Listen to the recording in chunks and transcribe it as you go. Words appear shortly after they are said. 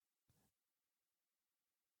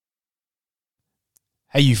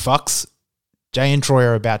Hey, you fucks. Jay and Troy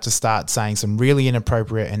are about to start saying some really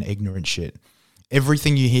inappropriate and ignorant shit.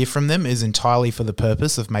 Everything you hear from them is entirely for the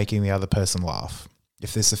purpose of making the other person laugh.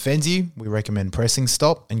 If this offends you, we recommend pressing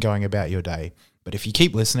stop and going about your day. But if you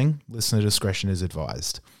keep listening, listener discretion is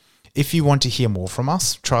advised. If you want to hear more from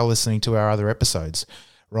us, try listening to our other episodes.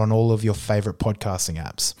 We're on all of your favourite podcasting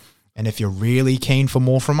apps. And if you're really keen for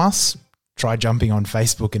more from us, try jumping on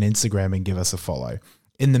Facebook and Instagram and give us a follow.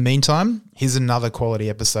 In the meantime, here's another quality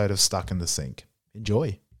episode of Stuck in the Sink.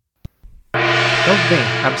 Enjoy. Help me,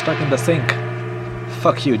 I'm stuck in the sink.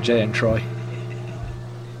 Fuck you, Jay and Troy.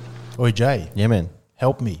 Oi, Jay. Yeah, man.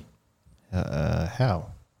 Help me.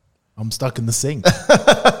 How? I'm stuck in the sink.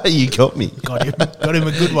 You got me. Got him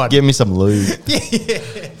a good one. Give me some lube.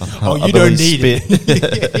 Oh, you don't need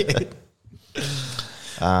it.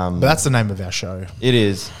 But that's the name of our show. It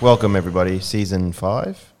is. Welcome, everybody. Season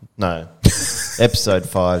 5? No. Episode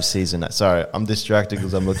 5, season 8. Sorry, I'm distracted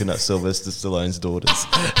because I'm looking at Sylvester Stallone's daughters.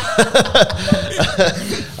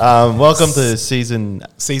 Welcome to season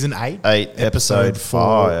 8, episode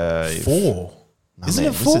 5. 4. No, Isn't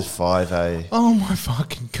man, it 4? This is 5A. Oh my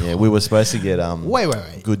fucking god. Yeah, we were supposed to get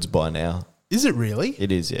Wait. goods by now. Is it really?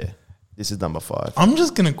 It is, yeah. This is number 5. I'm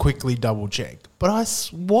just going to quickly double check. But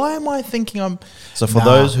why am I thinking I'm... So for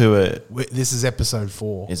those who are... This is episode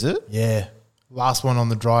 4. Is it? Yeah. Last one on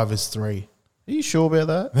the drive is 3. Are you sure about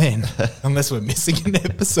that? Man, unless we're missing an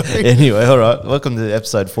episode. Anyway, all right. Welcome to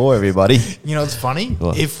episode 4, everybody. You know what's funny?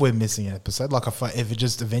 What? If we're missing an episode, like if it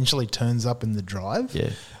just eventually turns up in the drive,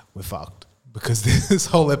 Yeah. we're fucked. Because this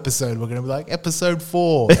whole episode, we're going to be like, episode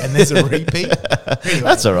 4, and there's a repeat. Anyway,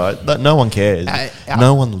 That's all right. No one cares.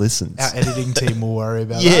 No one listens. our editing team will worry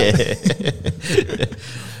about Yeah. that.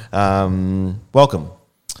 Welcome.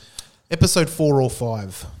 Episode 4 or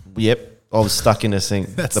 5. Yep. I was stuck in a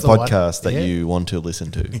sink. That's the the one. podcast that Yeah. you want to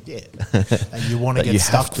listen to. Yeah. And you want to That you get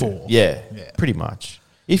have stuck to. for. Yeah, Yeah. pretty much.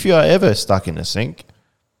 If you are ever stuck in a sink,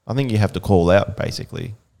 I think you have to call out,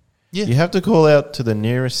 basically. Yeah. You have to call out to the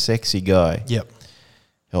nearest sexy guy. Yep.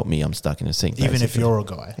 Help me, I'm stuck in a sink. Even if basically. you're a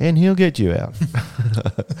guy. And he'll get you out.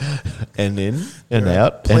 And in and There are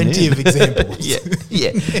out. plenty and of examples.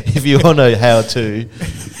 Yeah. If you want to know how to,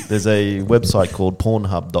 there's a website called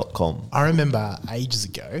pornhub.com. I remember ages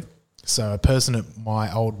ago, so a person at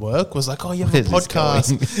my old work was like, oh, you have Where's a this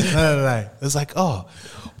podcast. No. It was like, oh,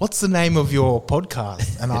 what's the name of your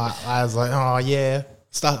podcast? And I was like, oh, yeah,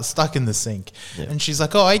 stuck in the sink. Yeah. And she's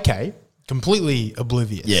like, oh, okay. Completely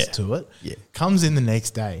oblivious Yeah. to it. Yeah. Comes in the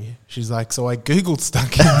next day. She's like, so I Googled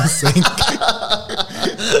stuck in the sink.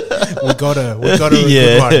 we got a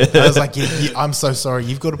Yeah. good one. I was like, I'm so sorry.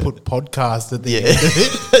 You've got to put podcast at the end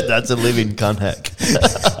of it. That's a living cunt hack.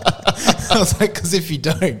 I was like, because if you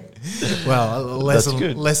don't, well, lesson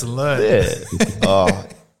good. learned. Yeah. Oh,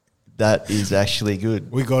 that is actually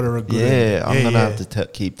good. We got a good. Yeah, I'm going to have to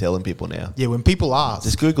keep telling people now. Yeah, when people ask.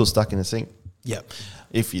 Just Google stuck in a sink Yeah.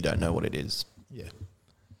 if you don't know what it is. Yeah.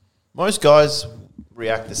 Most guys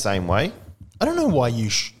react the same way. I don't know why you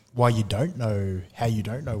don't know how you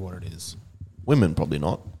don't know what it is. Women probably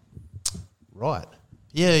not. Right.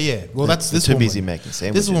 Yeah. Well, that's They're this too woman. busy making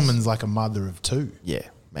sandwiches. This woman's like a mother of 2. Yeah,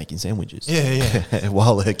 making sandwiches. Yeah.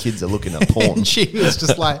 While her kids are looking at porn. And she was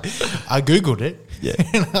just like, I Googled it. Yeah.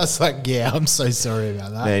 And I was like, yeah, I'm so sorry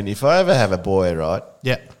about that. Man, if I ever have a boy, right,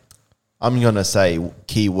 Yeah. I'm going to say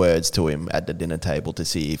keywords to him at the dinner table to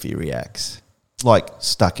see if he reacts. Like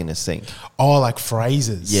stuck in a sink. Oh, like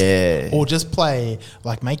phrases. Yeah. Or just make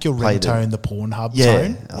your Play ringtone the Pornhub Yeah.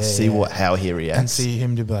 tone. I'll see how he reacts. And see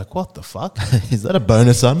him to be like, what the fuck? Is that a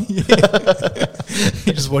boner, son? You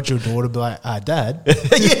just watch your daughter be like, Dad.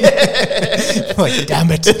 Like, damn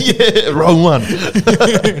it. Yeah, wrong one.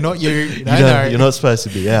 Not you. No, You're not supposed to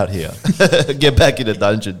be out here. Get back in the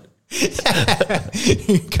dungeon.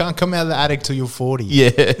 You can't come out of the attic till you're 40. Yeah.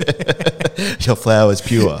 Your flower's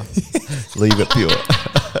pure. Leave it pure.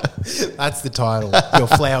 That's the title. Your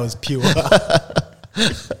flower's pure.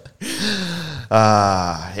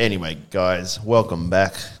 Anyway, guys, welcome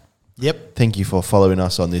back. Yep. Thank you for following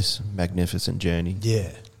us on this magnificent journey.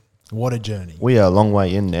 Yeah. What a journey. We are a long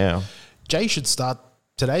way in now. Jay should start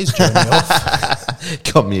today's journey off.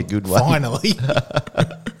 Got me a good one. Finally.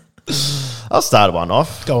 I'll start one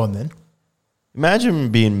off. Go on then. Imagine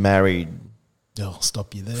being married I'll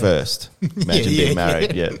stop you there. first. Imagine Yeah. being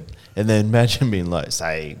married, yeah. And then imagine being like,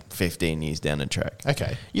 say, 15 years down the track.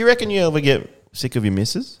 Okay. You reckon you ever get sick of your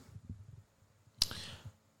missus?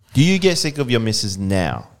 Do you get sick of your missus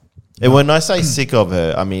now? And when I say sick of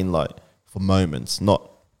her, I mean like for moments, not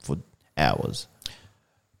for hours.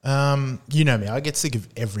 You know me, I get sick of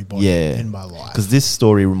everybody Yeah. in my life. Because this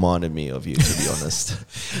story reminded me of you, to be honest.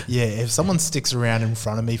 Yeah, if someone sticks around in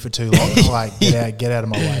front of me for too long, I'm like, get out of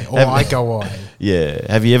my way. Or I go away.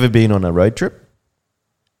 Yeah. Have you ever been on a road trip?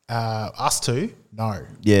 Us two? No.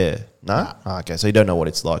 Yeah. No? Okay, so you don't know what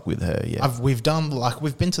it's like with her, yeah. We've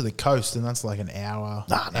been to the coast and that's like an hour,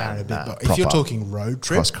 hour and a bit. But if you're proper talking road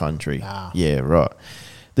trip, Cross country. Nah. Yeah, right.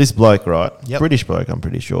 This bloke, right? Yep. British bloke, I'm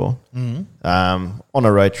pretty sure. On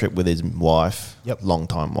a road trip with his wife, Yep.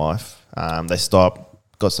 long-time wife. They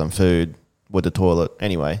stopped, got some food, with the toilet.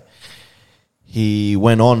 Anyway, he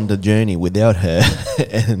went on the journey without her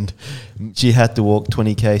and she had to walk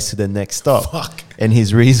 20 k's to the next stop. Fuck. And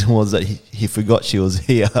his reason was that he forgot she was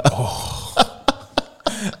here. that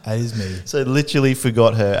is me. So literally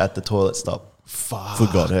forgot her at the toilet stop. Fuck.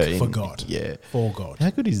 Forgot her. Yeah. Forgot. How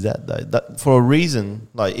good is that though? That for a reason,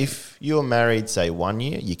 like if you're married, say 1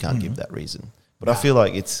 year, you can't give that reason. But I feel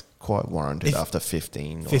like it's quite warranted after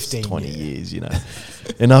 15 or 20 years, you know.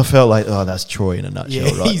 And I felt like, oh, that's Troy in a nutshell,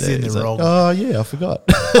 Yeah, right he's there. in the It's like, wrong. oh yeah, I forgot.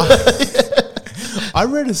 I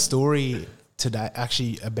read a story today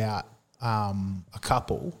actually about a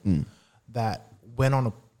couple that went on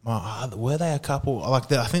a. Were they a couple? I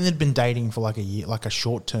think they'd been dating for like a year, like a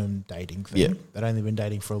short-term dating thing. Yeah. They'd only been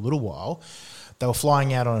dating for a little while. They were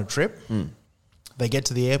flying out on a trip. They get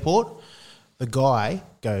to the airport. The guy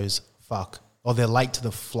goes, fuck. Or they're late to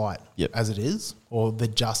the flight as it is. Or they're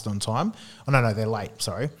just on time. Oh, no, they're late.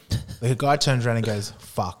 Sorry. The guy turns around and goes,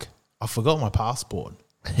 fuck, I forgot my passport.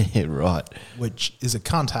 Right. Which is a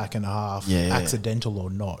cunt hack and a half, Yeah. accidental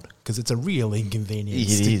or not, because it's a real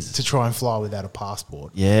inconvenience It is. to try and fly without a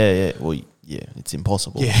passport. Yeah. Well, yeah, it's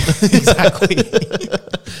impossible. Yeah, exactly.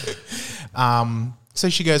 So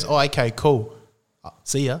she goes, oh, okay, cool.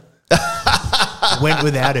 See ya. Went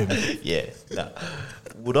without him. Yeah. No.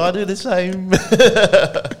 Would I do the same?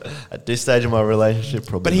 At this stage of my relationship,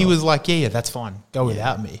 probably But he not. was like, yeah, that's fine. Go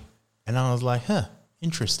without me. And I was like, huh,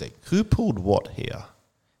 interesting. Who pulled what here?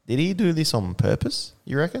 Did he do this on purpose,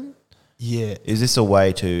 you reckon? Yeah. Is this a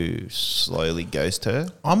way to slowly ghost her?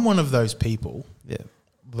 I'm one of those people Yeah.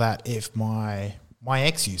 that if my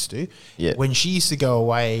ex used to, Yeah. when she used to go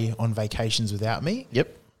away on vacations without me,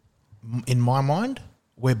 Yep. in my mind,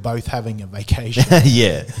 we're both having a vacation.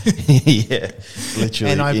 Yeah. Yeah.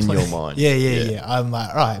 Literally in your mind. Yeah. I'm like,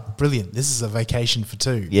 all right, brilliant. This is a vacation for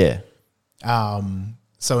two. Yeah.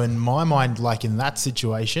 So in my mind, like in that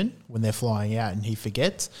situation, when they're flying out and he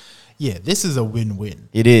forgets, yeah, this is a win-win.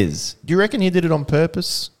 It is. Do you reckon he did it on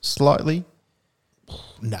purpose, slightly?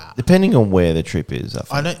 Nah. Depending on where the trip is,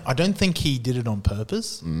 I think. I don't think he did it on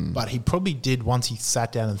purpose, but he probably did once he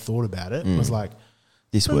sat down and thought about it. Was like,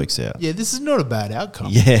 This works out. yeah, this is not a bad outcome.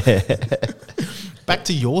 Yeah. Back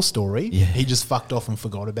to your story. Yeah. He just fucked off and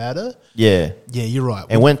forgot about her. Yeah. Yeah, you're right.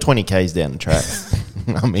 And went 20 k's down the track.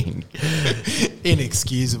 I mean,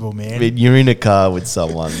 Inexcusable, man. you're in a car with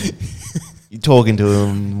someone, you're talking to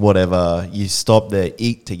them, whatever, you stop there,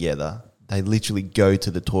 eat together. They literally go to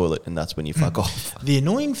the toilet and that's when you fuck off. The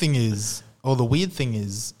annoying thing is, or the weird thing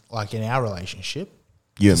is, like in our relationship,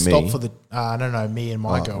 You to and me. stop for the, I don't know, me and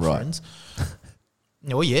my Oh, girlfriends.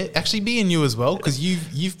 Well, yeah, actually, me and you as well, because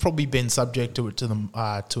you've probably been subject to it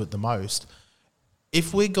the most.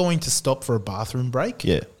 If we're going to stop for a bathroom break,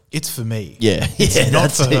 Yeah. it's for me. Yeah. It's Yeah, not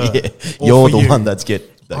that's for her. it, yeah. or You're for the you. one that gets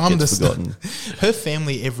the forgotten. Her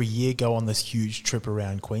family every year go on this huge trip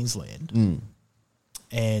around Queensland,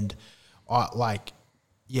 and I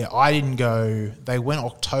didn't go. They went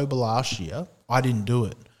October last year. I didn't do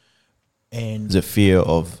it, and Is it fear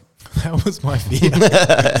of... that was my fear.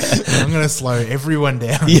 I'm going to slow everyone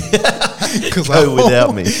down. Cause Go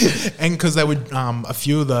without me. And because they would, a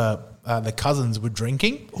few of the cousins were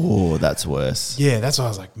drinking. Oh, that's worse. Yeah, that's why I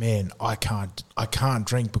was like, man, I can't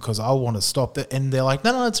drink because I want to stop. And they're like,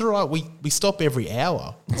 no, it's all right. We stop every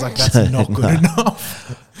hour. It's like, that's not good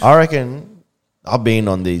enough. I reckon I've been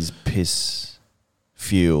on these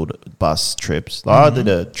piss-fueled bus trips. Like I did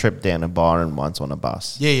a trip down to Byron once on a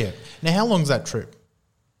bus. Yeah. Now, how long's that trip?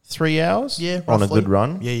 3 hours? Yeah, On a roughly. good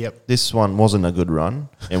run? Yeah, yep. This one wasn't a good run,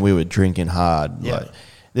 and we were drinking hard. Yeah. Like,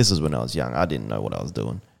 this was when I was young. I didn't know what I was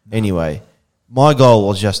doing. Anyway, my goal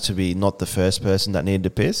was just to be not the first person that needed to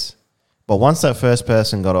piss. But once that first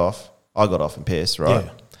person got off, I got off and pissed, right?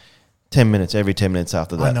 Yeah. 10 minutes, every 10 minutes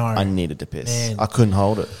after that, know. I needed to piss. Man. I couldn't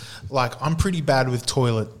hold it. Like, I'm pretty bad with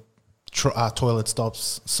toilet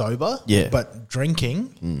stops sober. Yeah. But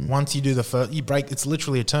drinking, once you do the first, you break, it's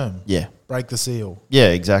literally a term. Yeah. Break the seal. Yeah,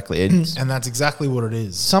 exactly. It's, And that's exactly what it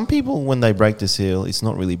is. some people, when they break the seal, it's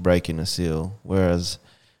not really breaking a seal. Whereas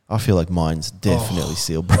I feel like mine's definitely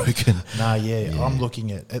seal broken. Nah, yeah, I'm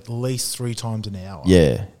looking at least 3 times an hour.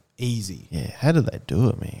 Yeah. Easy. Yeah. How do they do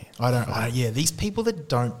it, man? Yeah, these people that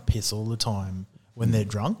don't piss all the time when they're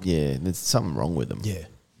drunk. Yeah, there's something wrong with them. Yeah.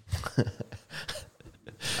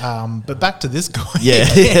 But back to this guy. Yeah.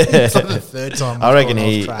 It's like the third time. I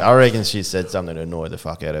reckon she said something to annoy the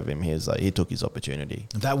fuck out of him. He took his opportunity.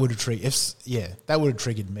 That would have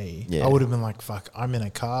triggered me. Yeah. I would have been like, fuck, I'm in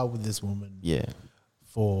a car with this woman. Yeah.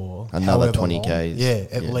 For another however 20 long. Ks. Yeah,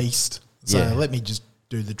 at least. So Yeah. let me just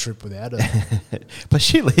do the trip without her. But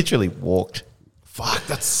she literally walked Fuck,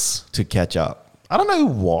 that's... to catch up. I don't know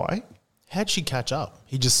why. How'd she catch up?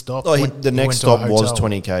 He just stopped. The he next went to a stop was hotel.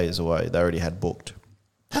 20 Ks away. They already had booked.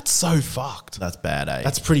 That's so fucked. That's bad, eh?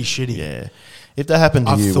 That's pretty shitty. Yeah. If that happened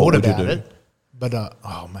to I've you, thought what would you about do? it, but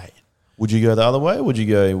oh mate, Would you go the other way or would you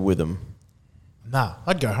go with them? nah,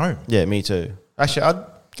 I'd go home. Yeah, me too. Actually, I'd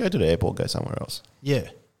go to the airport, go somewhere else. Yeah,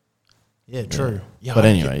 yeah, true. Yeah, But I'd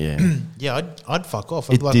anyway, yeah. yeah, I'd fuck off.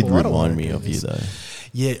 I'd It be like, did well, I don't remind wanna me do of you, this. though.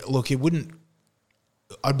 Yeah, look, it wouldn't.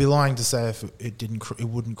 I'd be lying to say if it didn't. It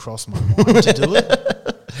wouldn't cross my mind to do it.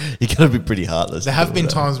 You got to be pretty heartless. There to have do been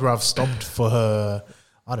that. times where I've stopped for her.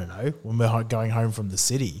 I don't know, when we're going home from the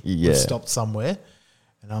city. Yeah. We've stopped somewhere,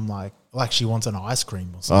 and I'm like she wants an ice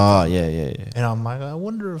cream or something. Oh, yeah. And I'm like, I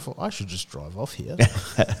wonder if I should just drive off here.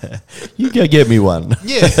 You go get me one.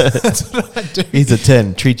 Yeah, that's what I do. He's a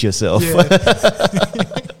 10. Treat yourself. Yeah.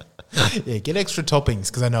 Yeah, get extra toppings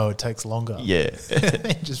because I know it takes longer. Yeah.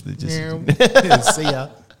 just Just- yeah, see ya.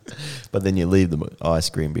 But then you leave the ice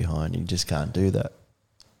cream behind. You just can't do that.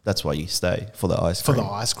 That's why you stay for the ice For cream.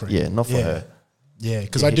 the ice cream. Yeah, not for her. Yeah,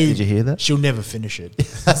 because Did I you- do. did you hear that? She'll never finish it.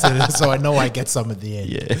 So I know I get some at the end.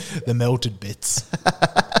 Yeah. The melted bits.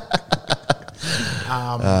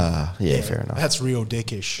 Yeah, fair enough. That's real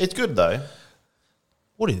dickish. It's good, though.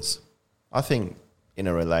 What is? I think in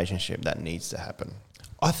a relationship that needs to happen.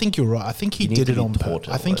 I think you're right. I think he You need did to it be on taught purpose.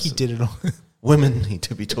 a I think he lesson. did it on. Women need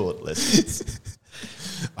to be taught lessons.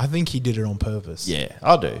 I think he did it on purpose. Yeah,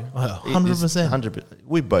 I do. 100%. 100%.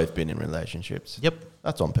 We've both been in relationships. Yep.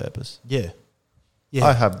 That's on purpose. Yeah. Yeah.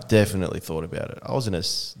 I have definitely thought about it. I was in a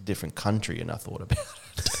different country and I thought about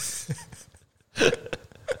it.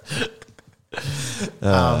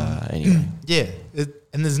 Anyway, Yeah.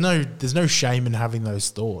 And there's no shame in having those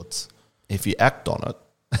thoughts. if you act on it,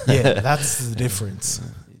 Yeah, that's the difference.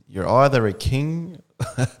 you're either a king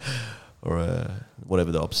or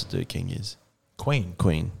whatever the opposite to a king is. Queen.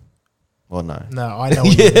 Queen. Well, no. No, I know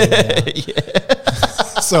what you mean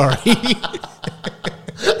now. Sorry.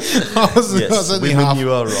 I was only women, half.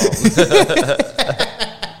 you are wrong.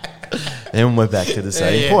 And we're back to the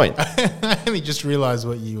same point. I only just realised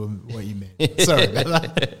what you meant. Sorry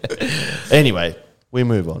about that. Anyway, we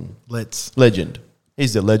move on. Let's Legend.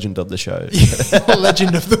 He's the legend of the show.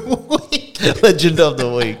 legend of the week. Legend of the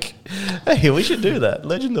week. Hey, we should do that.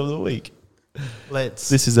 Legend of the week. Let's.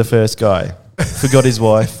 This is the first guy. Forgot his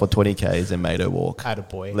wife for 20 Ks and made her walk.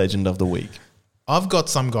 Attaboy. Legend of the week. I've got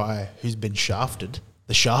some guy who's been shafted.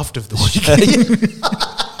 The shaft of the week.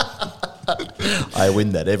 I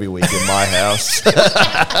win that every week in my house.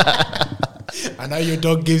 I know your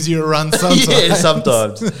dog gives you a run sometimes. Yeah,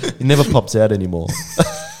 sometimes. He never pops out anymore.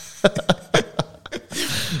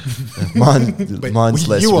 But Mine's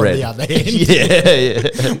less you red. on the other hand.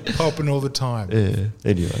 Yeah. Popping all the time.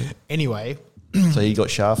 Anyway, Anyway, so he got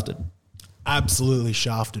shafted. absolutely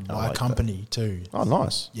shafted by like a company too. Oh,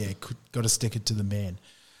 nice. Yeah, got to stick it to the man.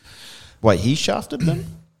 Wait, he shafted them?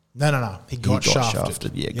 No. He got shafted.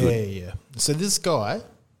 shafted, yeah, Yeah, good. yeah. So this guy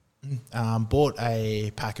bought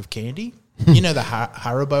a pack of candy. You know the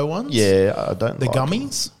Haribo ones? Yeah, I don't The like them.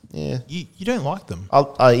 gummies? Yeah. You don't like them.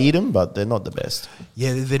 I eat them, but they're not the best.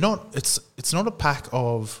 Yeah, they're not. It's not a pack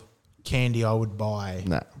of candy I would buy.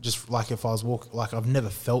 Nah. Just like if I was walking, like I've never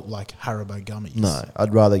felt like Haribo gummies. No,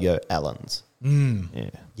 I'd rather go Allen's. Yeah.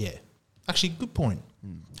 Yeah. Actually, good point.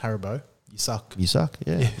 Haribo, you suck. You suck.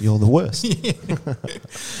 Yeah. You're the worst.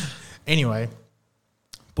 Anyway,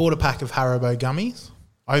 bought a pack of Haribo gummies,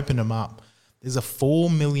 opened them up. There's a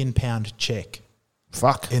 £4 million check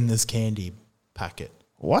Fuck. in this candy packet.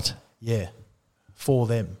 What? Yeah. For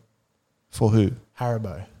them. For who?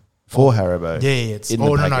 Haribo. For Haribo. Yeah, it's In the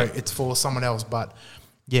no, packet. it's for someone else, but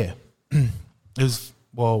yeah. It was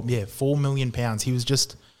 £4 million. He was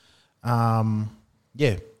just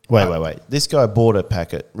yeah. Wait. This guy bought a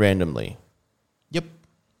packet randomly. Yep.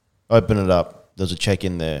 Open it up. There's a check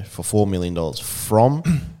in there for $4 million from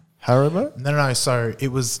Haribo. No. So it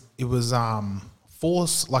was for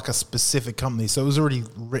like a specific company. So it was already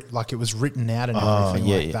it was written out and everything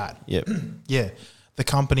like that. Yep. Yeah. The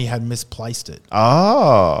company had misplaced it.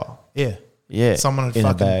 Oh. Yeah. Yeah, Someone had in a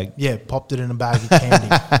fucking bag. yeah popped it in a bag of candy.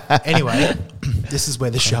 Anyway, this is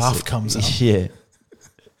where the shaft comes up. Yeah.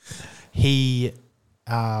 He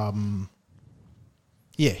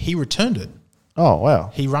he returned it. Oh wow.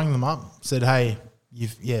 He rang them up, said, "Hey, you're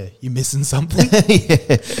missing something."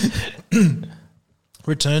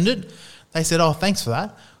 Returned it. They said, "Oh, thanks for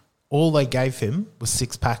that." All they gave him was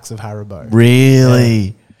 6 packs of Haribo.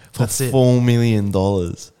 Really? For That's it. $4 million.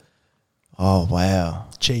 Oh wow.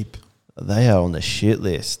 Cheap. They are on the shit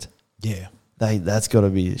list. Yeah. That's got to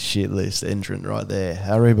be a shit list entrant right there.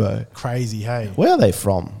 Haribo. Crazy, hey. Where are they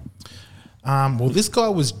from? Well, this guy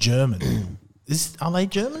was German. Are they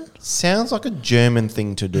German? Sounds like a German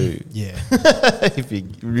thing to do. Yeah. If you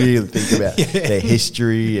really think about their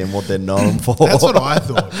history and what they're known for. That's what I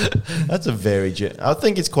thought. That's a very... I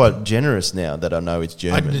think it's quite generous now that I know it's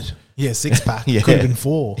German. 6 pack. Yeah. Could have been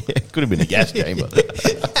 4. Yeah, it could have been a gas chamber.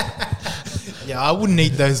 Yeah, I wouldn't eat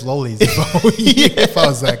those lollies if I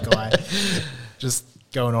was that guy. Just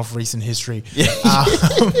going off recent history.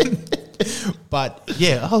 But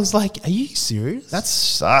yeah, I was like, are you serious? That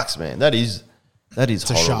sucks, man. That is It's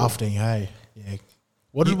a horrible. shafting, hey. Yeah.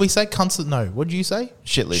 What did we say? Constant? No. What did you say?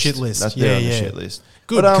 Shit list. Shit list. That's yeah, on the yeah. shit list.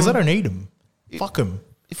 Good, But, because I don't eat them. Fuck them.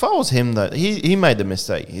 If I was him, though, he made the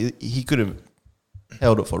mistake. He could have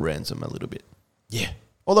held it for ransom a little bit. Yeah.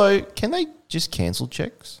 Although, can they just cancel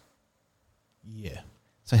checks? Yeah.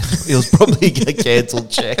 So it was probably a cancelled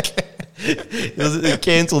check. It was a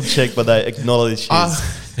cancelled check, but they acknowledged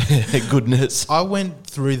his goodness. I went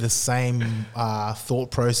through the same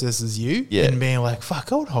thought process as you, Yeah. and being like,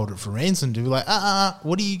 "Fuck, I would hold it for ransom." To be like,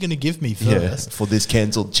 what are you going to give me Yeah, first? for this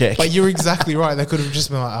cancelled check. But you're exactly right. They could have just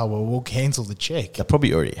been like, "Oh well, we'll cancel the check." They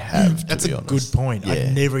probably already have. That's to be a honest. good point.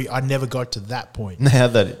 Yeah. I never got to that point. Now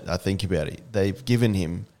that I think about it, they've given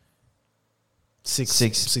him Six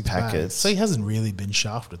packets. bags. So he hasn't really been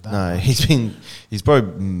shafted that. no. much. He's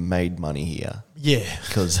probably made money here Yeah.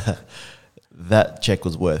 because that check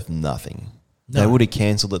was worth nothing. No. They would have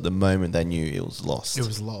cancelled it the moment they knew it was lost. It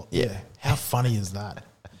was lost. Yeah. Yeah. How funny is that?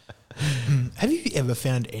 Have you ever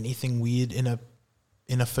found anything weird in a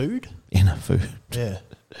food? in a food. Yeah.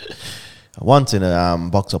 Once in a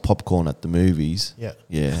box of popcorn at the movies. Yeah.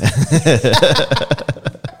 Yeah.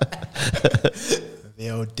 The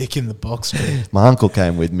old dick in the box. Trick. My uncle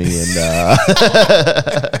came with me and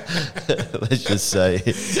let's just say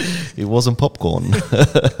it wasn't popcorn.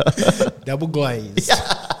 Double glaze.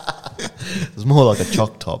 It was more like a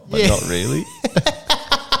choc top, but Yeah. not really.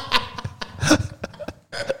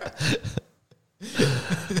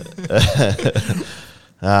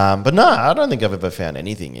 But no, I don't think I've ever found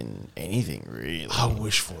anything in anything really. I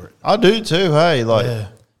wish for it. I do too, hey. Like, Yeah.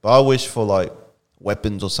 but I wish for like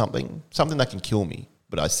weapons or something that can kill me,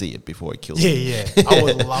 but I see it before it kills Yeah, me. yeah. I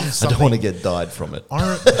would love I something. don't want to get died from it.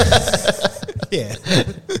 Yeah.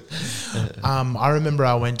 I remember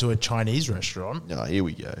I went to a Chinese restaurant. Oh, here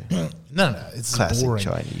we go. No, it's Classic boring.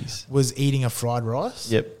 Chinese. Was eating a fried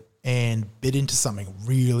rice. Yep. And bit into something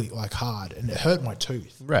really like hard, and it hurt my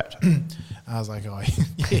tooth. Right. I was like, oh,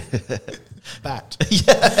 yeah. That.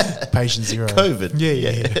 Yeah. Patient zero. COVID.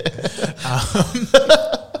 Yeah.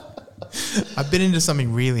 I bit into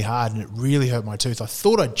something really hard, and it really hurt my tooth. I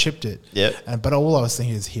thought I'd chipped it. Yep. But all I was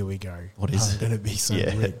thinking is, here we go. What is I'm it? going to be so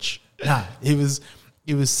Yeah. rich. Nah, it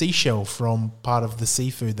was seashell from part of the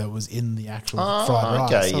seafood that was in the actual fried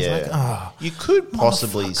rice. Okay, I was yeah. like, You could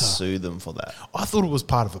possibly motherfucker. sue them for that. I thought it was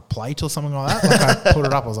part of a plate or something like that. Like I put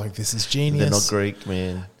it up, I was like, this is genius. They're not Greek,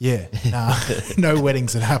 man. Yeah, nah, no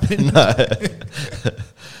weddings had happened.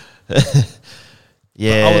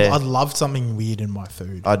 Yeah, I'd love something weird in my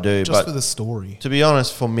food. I do, just but for the story. to be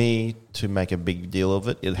honest, for me to make a big deal of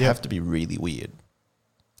it, it'd Yeah. have to be really weird,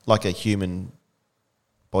 like a human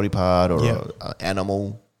body part or Yeah. an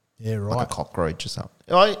animal, Yeah, like right. a cockroach or something.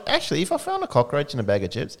 Actually, if I found a cockroach in a bag of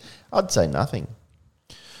chips, I'd say nothing.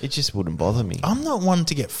 It just wouldn't bother me. I'm not one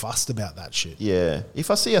to get fussed about that shit. Yeah, if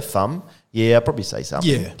I see a thumb, yeah, I'd probably say something.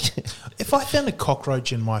 Yeah. If I found a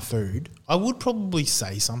cockroach in my food, I would probably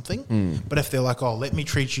say something. But if they're like, oh, let me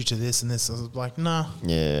treat you to this and this, I was like, nah,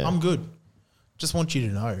 Yeah. I'm good. Just want you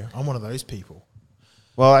to know I'm one of those people.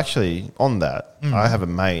 Well, actually, on that, I have a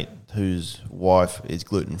mate whose wife is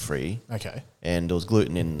gluten free. Okay. And there was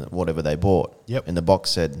gluten in whatever they bought. Yep. And the box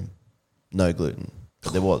said no gluten,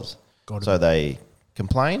 but there was. Got it. So they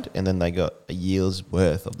complained, and then they got a year's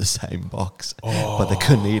worth of the same box, but they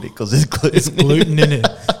couldn't eat it because there's gluten. There's gluten in it.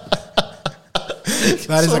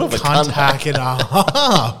 That is Sort a of a cunt cunt hack and a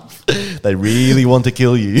half. They really want to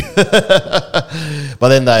kill you, but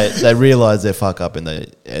then they realized their fuck up, and they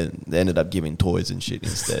ended up giving toys and shit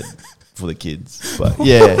instead. for the kids. But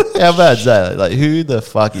yeah, how bad is that? Like, who the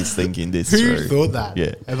fuck is thinking this Who through? thought that?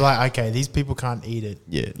 Yeah. And like, okay, these people can't eat it.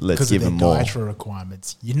 Yeah, let's because give of them their more. dietary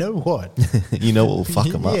requirements. You know what? You know what will fuck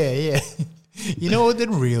them up? Yeah. You know what they'd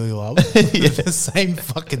really love? The same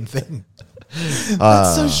fucking thing.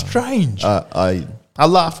 That's so strange. I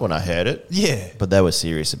laughed when I heard it. Yeah. But they were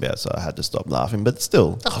serious about it, so I had to stop laughing. But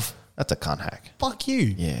still, Oh, that's a cunt hack. fuck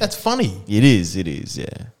you. Yeah. That's funny. It is, yeah.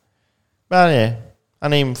 But yeah, I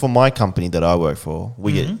mean, for my company that I work for,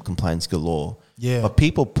 we get complaints galore. Yeah. But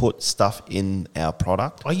people put stuff in our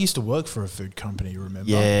product. I used to work for a food company, remember?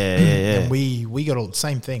 Yeah. And we got all the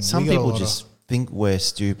same thing. Some We got a people lot just think we're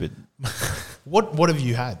stupid. What have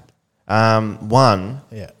you had? One,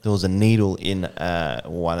 Yeah. there was a needle in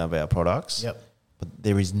one of our products. Yep. But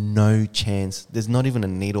there is no chance. There's not even a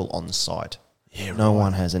needle on site. Yeah, No right.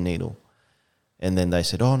 one has a needle. And then they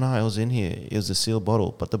said, "Oh no, it was in here. It was a sealed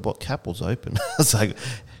bottle, but the cap was open." I was like,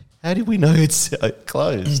 "How did we know it's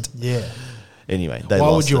closed?" Yeah. Anyway, they Why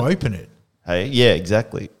would lost you it. open it? Hey, yeah,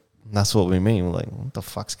 exactly. That's what we mean. We're like, what the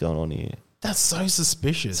fuck's going on here? That's so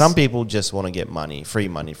suspicious. Some people just want to get money, free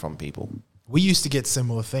money from people. We used to get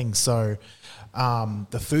similar things. So,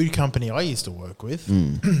 the food company I used to work with,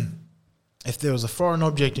 if there was a foreign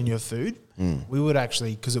object in your food, we would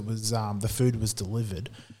actually, because it was the food was delivered,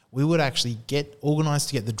 we would actually get organised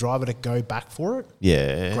to get the driver to go back for it,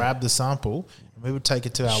 Yeah. grab the sample, and we would take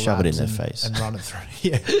it to our Shove it labs in their face. and run it through.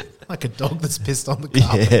 Yeah, like a dog that's pissed on the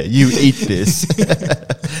carpet. Yeah, you eat this.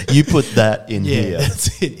 You put that in Yeah, here.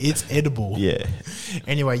 that's it. It's edible. Yeah.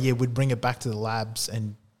 Anyway, yeah, we'd bring it back to the labs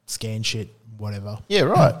and scan shit, whatever. Yeah,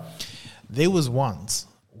 right. There was once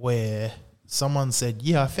where someone said,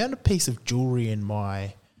 "Yeah, I found a piece of jewelry in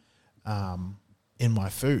my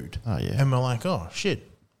food." Oh, yeah. And we're like, "Oh shit!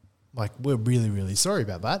 Like, we're really, really sorry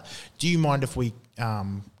about that. Do you mind if we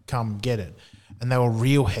come get it?" And they were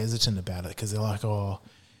real hesitant about it because they're like, "Oh,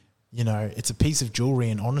 you know, it's a piece of jewelry,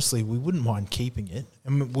 and honestly, we wouldn't mind keeping it."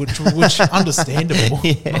 And which understandable.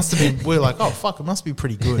 Must have been. We're like, "Oh fuck, it must be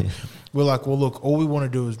pretty good." We're like, "Well, look, all we want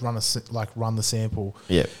to do is run the sample."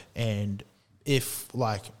 Yeah. And if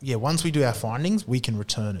once we do our findings, we can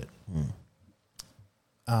return it.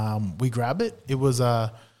 We grab it. It was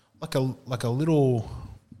like a little,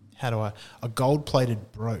 a gold plated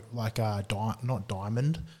like a not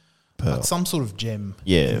diamond, but some sort of gem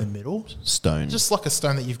in the middle. Stone. Just like a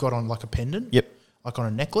stone that you've got on like a pendant. Yep. Like on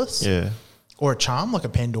a necklace. Yeah. Or a charm, like a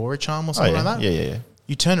Pandora charm or something yeah. like that. Yeah.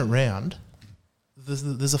 You turn it round.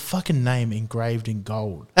 There's a fucking name engraved in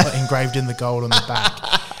gold, engraved in the gold on the back,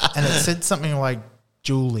 and it said something like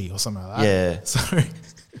Julie or something like that. Yeah. So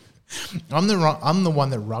I'm the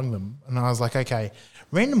one that rung them, and I was like, okay,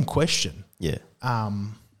 random question. Yeah.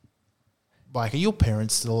 Like, are your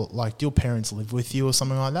parents still, like, do your parents live with you or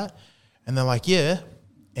something like that? And they're like, yeah.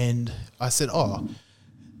 And I said, oh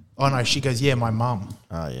no. She goes, yeah, my mum.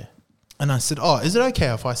 Oh, yeah. And I said, oh, is it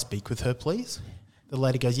okay if I speak with her, please? The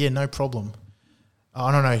lady goes, yeah, no problem. I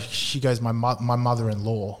don't know. She goes, my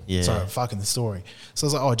mother-in-law. Yeah. Sorry, fucking the story. So I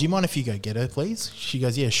was like, oh, do you mind if you go get her, please? She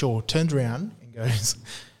goes, yeah, sure. Turns around and goes,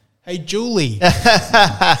 hey, Julie.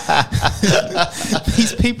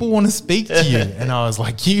 These people want to speak to you. And I was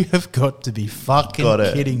like, you have got to be fucking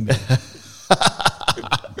kidding me.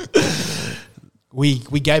 We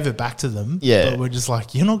gave it back to them. Yeah. But we're just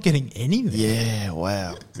like, you're not getting anything. Yeah,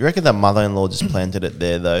 wow. You reckon that mother-in-law just planted it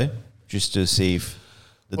there, though, just to see if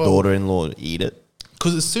the daughter-in-law would eat it?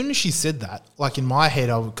 Because as soon as she said that, like in my head,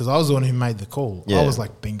 because I was the one who made the call, I was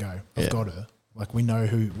like, bingo, I've got her. Like, we know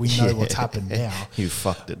what's happened now. You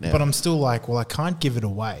fucked it now. But I'm still like, well, I can't give it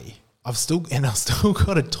away. I've still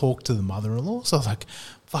got to talk to the mother-in-law. So I was like,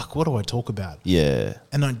 fuck, what do I talk about? Yeah.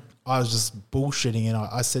 And I was just bullshitting, and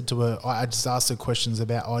I said to her, I just asked her questions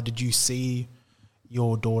about, did you see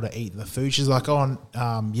your daughter eat the food? She's like,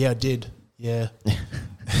 yeah, I did. Yeah.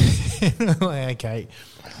 Like, okay.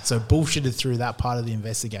 So bullshitted through that part of the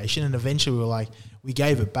investigation, and eventually we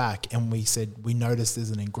gave it back, and we said we noticed there's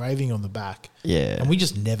an engraving on the back. Yeah. And we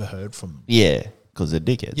just never heard from them. Yeah, because they're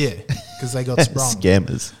dickheads. Yeah, because they got sprung.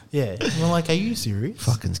 Scammers. Yeah. And we're like, are you serious?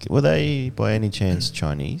 Fucking Were they, by any chance,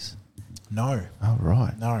 Chinese? No. Oh,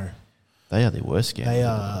 right. No. They are the worst scammers. They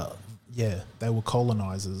are, they were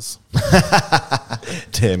colonizers.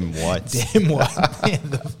 Damn whites. Damn white. Yeah,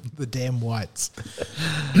 the damn whites.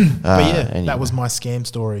 But yeah, anyway. that was my scam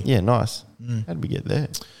story. Yeah, nice. How did we get there?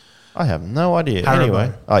 I have no idea. Haribo.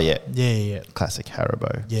 Anyway. Oh, yeah. Yeah. Classic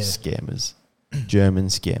Haribo. Yeah. Scammers. German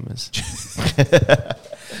scammers.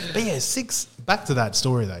 But yeah, back to that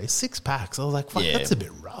story though, 6 packs. I was like, fuck, Yeah. that's a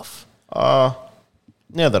bit rough.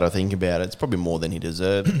 Now that I think about it, it's probably more than he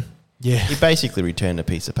deserved. Yeah. He basically returned a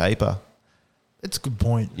piece of paper. It's a good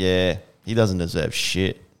point. Yeah, he doesn't deserve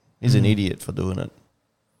shit. He's an idiot for doing it.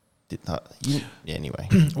 Anyway.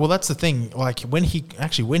 Well, that's the thing. Like when he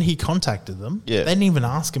contacted them, Yeah. they didn't even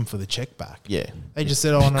ask him for the check back. Yeah. They just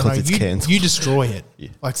said, "Oh no, Because it's cancelled. you destroy it. Yeah.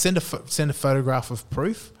 Like send a photograph of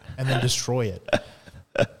proof and then destroy it."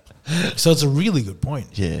 So it's a really good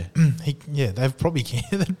point. Yeah. They've probably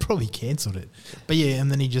cancelled it. But yeah, and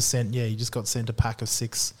then he just got sent a pack of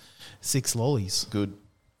six lollies. Good.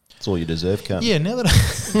 That's all you deserve, cunt. Yeah, now that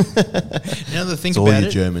I think It's all about you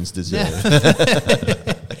it, Germans deserve.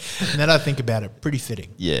 now that I think about it, pretty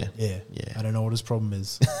fitting. Yeah. Yeah. Yeah. I don't know what his problem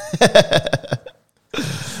is.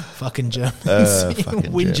 Fucking Germans.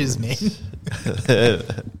 Fucking Whinges, Germans.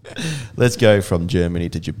 man. Let's go from Germany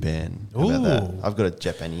to Japan. How about that? Ooh. I've got a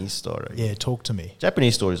Japanese story. Yeah, talk to me.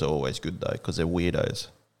 Japanese stories are always good, though, because they're weirdos.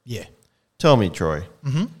 Yeah. Tell me, Troy.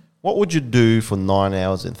 Mm-hmm. What would you do for 9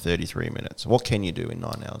 hours and 33 minutes? What can you do in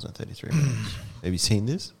 9 hours and 33 minutes? Have you seen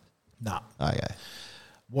this? Nah. Okay.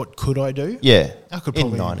 What could I do? Yeah. I could in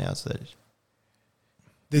probably 9 hours 30.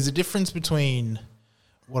 There's a difference between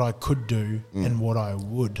what I could do and what I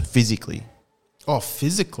would. Physically. Oh,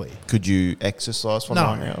 physically. Could you exercise for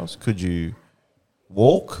No. 9 hours? Could you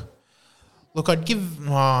walk? Look, I'd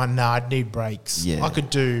need breaks. Yeah. I could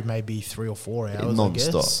do maybe 3 or 4 hours, I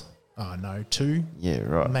guess. Non-stop. Oh, no, 2, Yeah,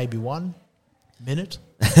 right. maybe 1 minute.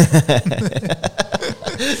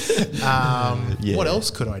 Yeah. What else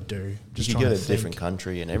could I do? You could trying go to to a different think.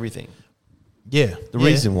 country and everything. Yeah. The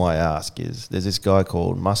reason why I ask is there's this guy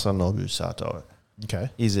called Masanobu Sato. Okay.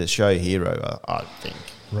 He's a show hero, I think.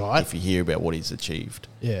 Right. If you hear about what he's achieved.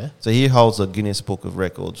 Yeah. So he holds a Guinness Book of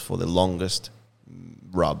Records for the longest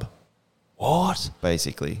rub, What?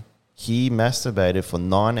 basically. He masturbated for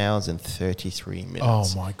 9 hours and 33 minutes.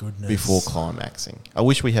 Oh, my goodness. Before climaxing. I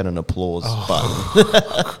wish we had an applause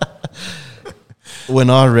button. When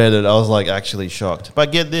I read it, I was like actually shocked.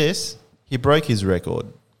 But get this, he broke his record.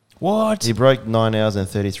 What? He broke 9 hours and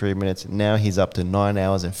 33 minutes. Now he's up to 9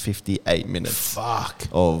 hours and 58 minutes Fuck.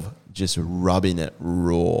 of just rubbing it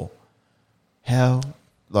raw. How,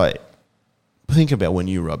 like, think about when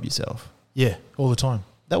you rub yourself. Yeah, all the time.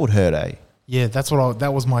 That would hurt, eh? Yeah,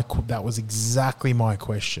 that was exactly my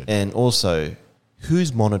question. And also,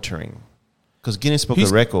 who's monitoring? Because Guinness Book Who's-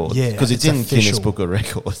 of Records, yeah, because it's it's in official. Guinness Book of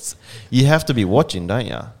Records. You have to be watching, don't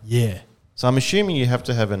you? Yeah. So I'm assuming you have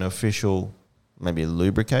to have an official, maybe a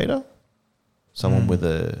lubricator, someone with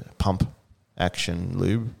a pump action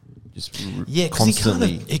lube, just Yeah, because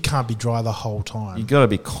constantly. it can't be dry the whole time. You got to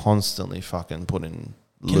be constantly fucking putting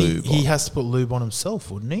Can lube. he on. has to put lube on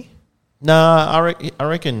himself, wouldn't he? Nah, I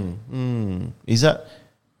reckon. Is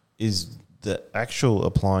the actual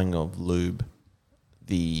applying of lube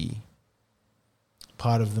the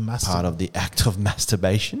Part of the master. part of the act of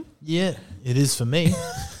masturbation? Yeah, it is for me.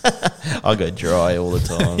 I go dry all the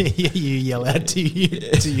time. You yell out to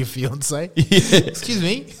your fiance. Excuse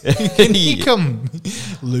me, can you come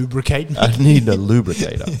lubricate me? I need a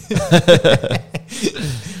lubricator.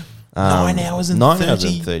 9 hours and 9 30? hours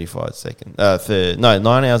and 35 seconds. 9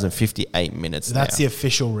 hours and 58 minutes. That's the now.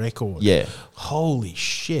 official record. Yeah. Holy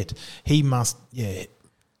shit. He must. Yeah,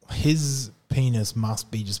 his penis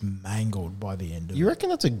must be just mangled by the end of You it. reckon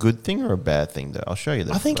that's a good thing or a bad thing, though? I'll show you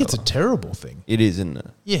that. I think it's a photo. terrible thing. It is, isn't it?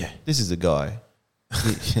 Yeah. This is a guy.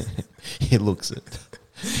 He looks it.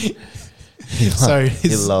 So He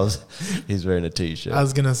his, loves. He's wearing a t-shirt. I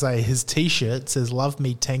was gonna say his T-shirt says "Love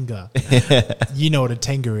me Tenga." You know what a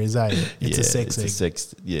Tenga is, eh? It's a sex egg.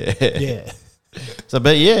 Yeah. Yeah. So,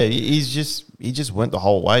 but yeah, he just went the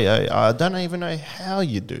whole way. Eh? I don't even know how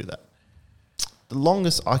you do that. The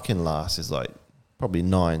longest I can last is like probably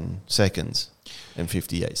 9 seconds and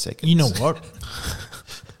 58 seconds. You know what?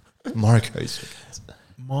 Marco's.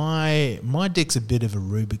 My dick's a bit of a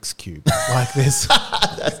Rubik's cube. Like this.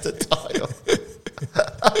 That's the title.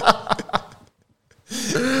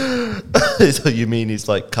 So you mean it's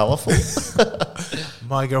like colourful?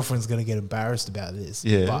 My girlfriend's gonna get embarrassed about this.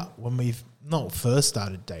 Yeah. But when we not first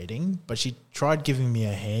started dating, but she tried giving me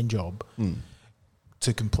a hand job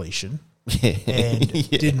to completion. Yeah. And Yeah.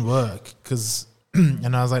 it didn't work because,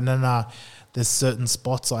 and I was like, no, there's certain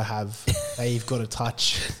spots I have that you've got to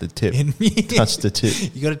touch. The tip. In, Touch the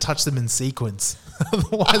tip. You got to touch them in sequence,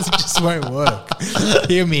 otherwise it just won't work.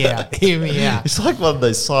 Hear me out. It's like one of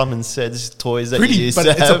those Simon Says toys that you used But to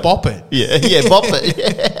it's have. a bop it. Yeah, bop it.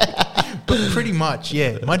 Yeah. But pretty much,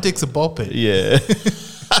 yeah. My dick's a bop it. Yeah.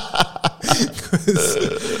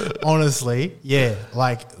 'Cause honestly, yeah,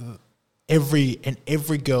 like every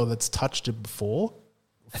girl that's touched it before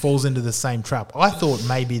falls into the same trap. I thought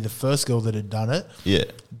maybe the first girl that had done it Yeah.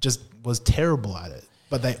 just was terrible at it.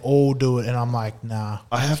 but they all do it, and I'm like, nah,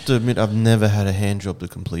 I have to admit, I've never had a hand job to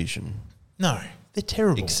completion. no, they're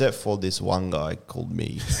terrible. Except for this one guy called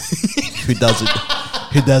me who does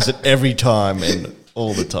it every time and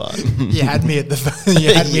all the time. You had me at the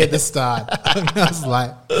at the start. I was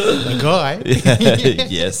like, a guy.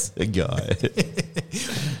 Yes, a guy.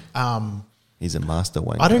 He's a master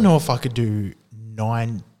wanker. I don't know if I could do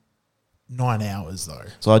 9 hours though.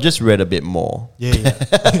 So I just read a bit more. Yeah.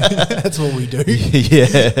 That's what we do.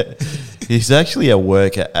 Yeah. He's actually a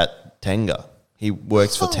worker at Tenga. He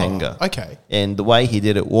works for Tenga. Okay. And the way he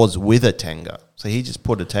did it was with a Tenga. So he just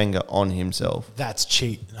put a Tenga on himself. That's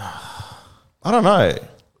cheat. I don't know.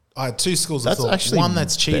 I had 2 schools That's of thought. actually One,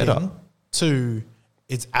 that's cheating. better. 2,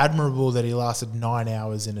 it's admirable that he lasted 9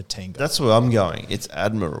 hours in a Tenga. That's where I'm going. It's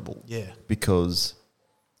admirable. Yeah. Because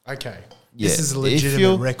Okay. yeah, This is a if legitimate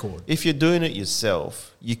you're- record. If you're doing it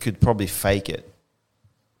yourself, you could probably fake it.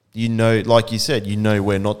 You know, like you said, you know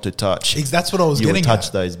where not to touch. That's what I was You getting will touch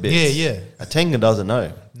at. those bits. Yeah. A Tenga doesn't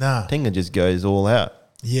know. Nah. Tenga just goes all out.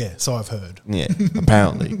 Yeah, so I've heard. Yeah,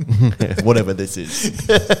 apparently. Whatever this is.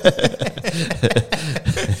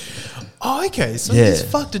 Oh, okay. So Yeah. he's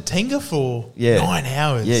fucked a Tenga for Yeah. 9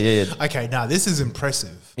 hours. Yeah. Okay, now this is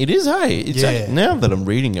impressive. It is, hey. It's Yeah. now that I'm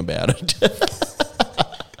reading about it.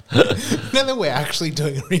 Now that we're actually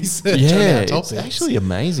doing research on Yeah, our it's topics. actually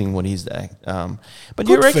amazing what he's but Good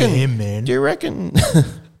do you for reckon him, man. Do you reckon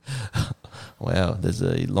wow, there's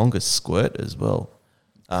a longer squirt as well.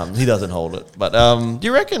 He doesn't hold it. But do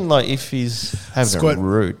you reckon like if he's having Squirt. a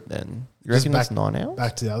root then you Just reckon that's 9 hours?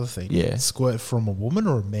 Back to the other thing. Yeah. Squirt from a woman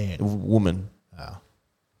or a man? Woman. Oh.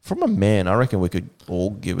 From a man, I reckon we could all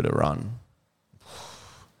give it a run.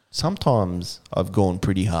 Sometimes I've gone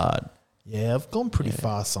pretty hard. Yeah, I've gone pretty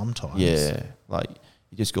far sometimes. Yeah, like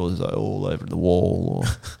it just goes like all over the wall, or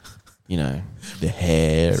you know, the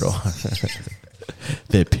hair, or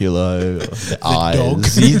their pillow, or the eyes, dog.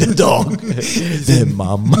 Yeah, the dog, their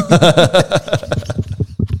mum.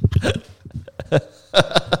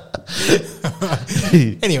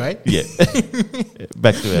 Anyway, Yeah,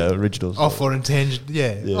 back to our original. off on a tangent.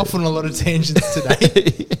 Yeah, off on a lot of tangents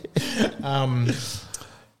today.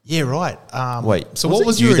 Yeah, right. Wait, so what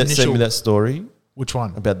was you your that sent initial? me that story Which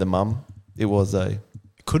one? about the mum? It was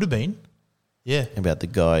Could have been. Yeah. about the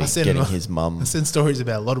guy I sent getting him a- his I mum, sent stories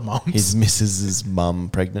about a lot of moms. his missus's mum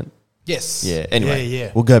pregnant. yes. Yeah. Anyway,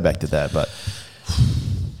 Yeah. we'll go back to that. But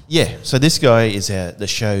yeah, so this guy is the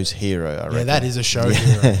show's hero. I reckon. Yeah, that is a show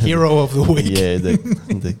hero. Hero of the week. Yeah,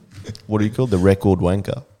 the what do you call it? The record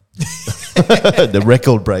wanker, the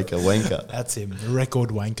record breaker wanker. That's him, the record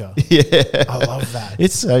wanker. Yeah, I love that.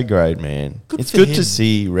 it's so great, man. Good it's for good him. to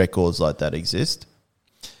see records like that exist.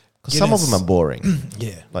 Because some of Guinness. them are boring.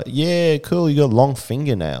 Yeah. Like, yeah, cool. You got long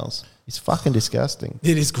fingernails. It's fucking disgusting.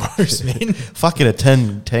 It is gross, man. Fucking a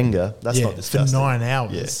Tenga. That's yeah, not disgusting. for 9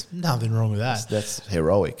 hours. Nothing wrong with that. That's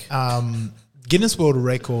heroic. Guinness World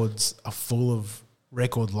Records are full of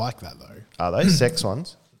records like that, though. Are they sex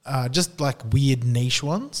ones? Just like weird niche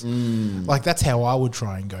ones. Like that's how I would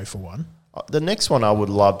try and go for one. The next one I would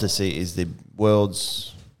love to see is the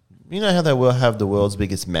world's. You know how they will have the world's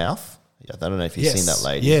biggest mouth? Yeah, I don't know if you've seen that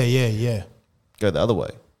lady. Yeah. Go the other way.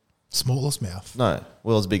 Smallest mouth. No,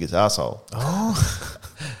 world's biggest asshole. Oh,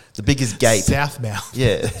 the biggest gape. South mouth.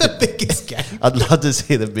 Yeah, The biggest gape. I'd love to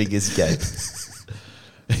see the biggest gape.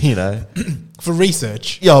 You know, For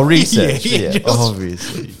research. yeah, research. Yeah, Yeah, just-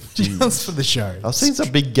 obviously. Jeez. Just for the show. I've seen some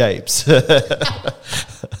big gapes.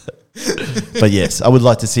 But yes, I would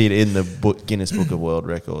like to see it in the Guinness Book of World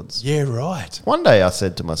Records. Yeah, right. One day I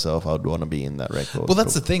said to myself I would want to be in that record. Well,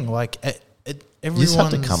 that's the thing. Like, everyone. You just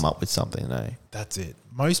have to come up with something, eh? That's it.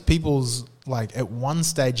 Most people's, like, at one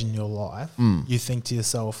stage in your life, you think to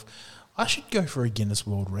yourself, I should go for a Guinness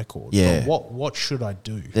World Record. Yeah. But what should I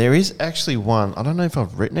do? There is actually one. I don't know if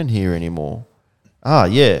I've written it here anymore. Ah,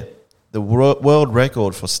 yeah. The world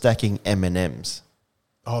record for stacking M&Ms.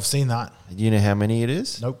 Oh, I've seen that. Do you know how many it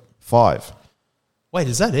is? Nope. 5. Wait,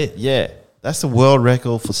 is that it? Yeah. That's the world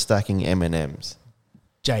record for stacking M&Ms.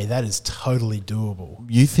 Jay, that is totally doable.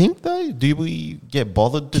 You think, though? Do we get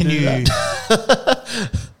bothered to Can do you...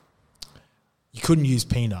 that? You couldn't use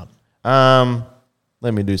peanut.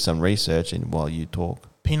 Let me do some research while you talk.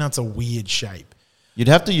 Peanut's a weird shape. You'd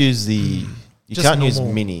have to use the... You Just can't use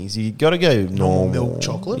normal- minis. You got to go normal. milk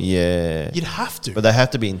chocolate? Yeah. You'd have to. But they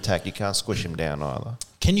have to be intact. You can't squish them down either.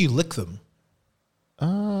 Can you lick them?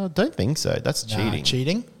 Don't think so. That's Nah, cheating.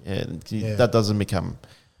 cheating? Yeah, that doesn't become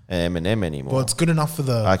an M&M anymore. Well, it's good enough for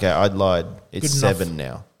the... Okay, I lied. It's Good enough. 7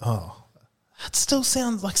 now. Oh. That still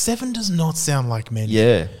sounds... Like 7 does not sound like many.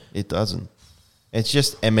 Yeah, it doesn't. It's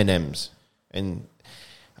just M&Ms. And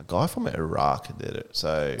A guy from Iraq did it.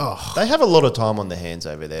 So Oh. they have a lot of time on their hands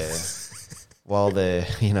over there while they're,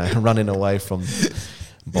 running away from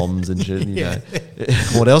bombs and shit. You know.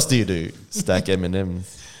 What else do you do? Stack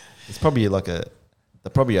M&Ms. It's probably they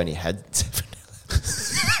probably only had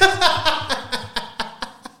 7-Elevens.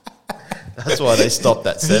 That's why they stopped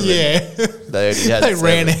at 7. Yeah. They only had They 7.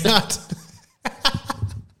 ran out.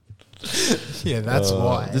 Yeah, that's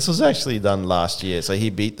why. This was actually done last year, so he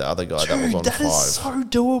beat the other guy that was on 5. That is so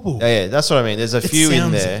doable. Yeah, that's what I mean. There's a few in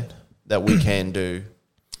sounds there that we can do.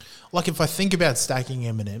 Like if I think about stacking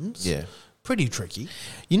M&Ms, Yeah. pretty tricky.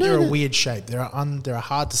 You know they're a that- weird shape. They're a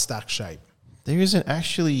hard to stack shape. There's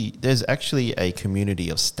actually a community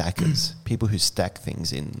of stackers, people who stack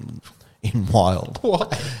things in wild. Why?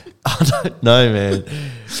 I don't know, man.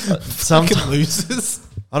 Fucking losers.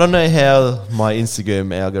 I don't know how my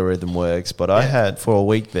Instagram algorithm works, but I had for a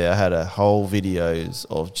week there. I had a whole videos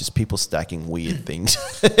of just people stacking weird things.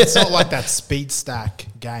 It's not like that speed stack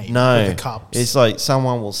game No, with the cups. it's like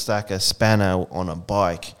someone will stack a spanner on a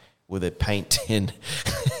bike with a paint tin.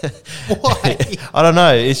 Why? I don't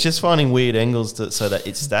know. It's just finding weird angles so that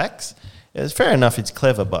it stacks. It's fair enough. It's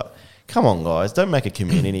clever, but come on, guys, don't make a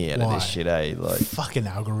community out of Why? this shit, eh? Like, Fucking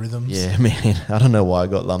algorithms. yeah, man. I don't know why I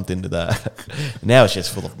got lumped into that. Now it's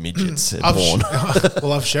just full of midgets and porn.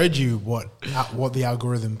 Well, I've showed you what the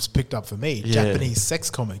algorithms picked up for me. Yeah. Japanese sex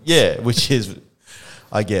comics. Yeah, which is,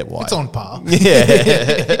 I get why. It's on par. Yeah,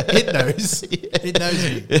 It knows. It knows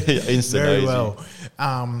you instant very knows you.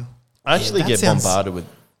 well. I actually that get sounds- bombarded with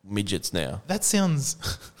midgets now, That sounds.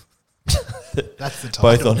 That's the title.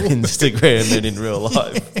 both on Instagram and in real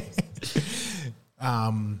life.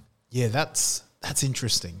 Yeah, that's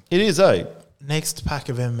interesting. It is, eh? Next pack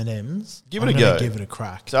of M&Ms. Give it I'm a gonna go. Give it a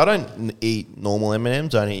crack. So I don't eat normal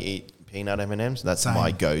M&Ms. I only eat peanut M&Ms. That's Same.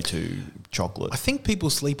 my go-to chocolate. I think people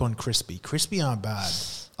sleep on crispy. Crispy aren't bad.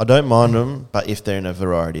 I don't mind them, but if they're in a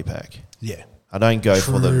variety pack, Yeah. I don't go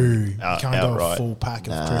for True. the You can't go a outright. full pack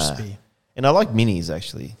of Nah. crispy. And I like minis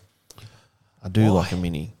actually. I do Why? like a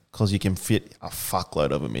mini because you can fit a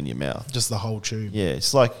fuckload of them in your mouth. Just the whole tube. Yeah,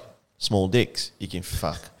 it's like small dicks. You can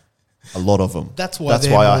fuck a lot of them. That's why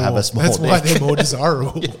I have a small That's dick. why they're more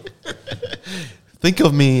desirable. Think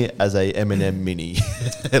of me as a M&M mini,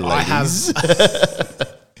 ladies.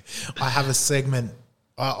 I have a segment.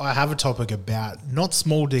 I have a topic about not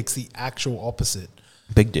small dicks, the actual opposite.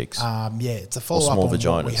 Big dicks. Yeah, it's a follow up small on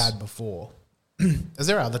what we vaginas. had before. Is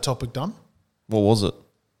there other topic done? What was it?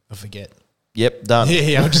 I forget. Yep, done.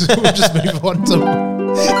 Yeah, we'll just move on to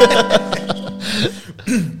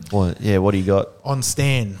What do you got? on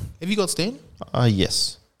Stan. Have you got Stan?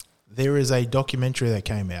 Yes. There is a documentary that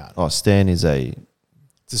came out. Oh, Stan is a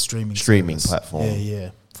It's a streaming Streaming service. platform Yeah.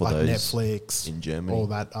 for like those Netflix in Germany. all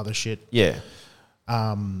that other shit. yeah.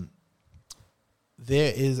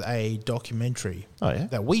 There is a documentary Oh yeah.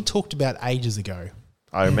 that we talked about ages ago.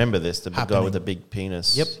 I remember this. The big guy Happening. with the big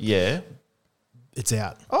penis. Yep. Yeah. It's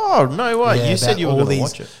out. Oh no way! Yeah, You said about you were all going to these-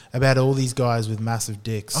 watch it. About all these guys with massive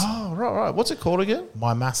dicks. Oh right. What's it called again?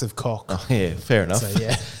 My massive cock. Oh yeah, fair enough. So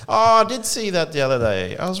yeah. Oh, I did see that the other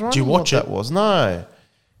day. I was wondering watch what it? that was. No,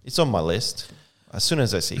 it's on my list. As soon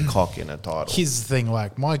as I see cock in a title, Here's the thing,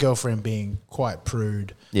 like my girlfriend being quite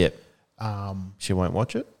prude. yep. She won't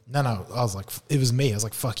watch it. No, I was like, it was me. I was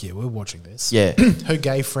like, fuck yeah, we're watching this. Yeah. Her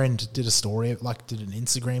gay friend did a story, like did an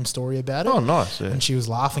Instagram story about it. Oh, nice. Yeah. And she was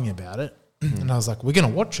laughing about it. And I was like, we're going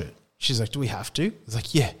to watch it. She's like, do we have to? I was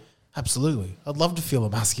like, yeah, absolutely. I'd love to feel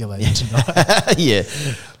emasculated tonight. Yeah.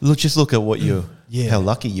 Just look at what you. Yeah. How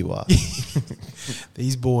lucky you are.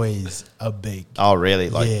 These boys are big. Oh really?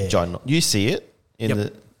 Like Yeah. John, you see it in Yep.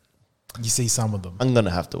 the. You see some of them. I'm gonna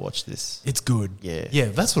have to watch this. It's good. Yeah. Yeah,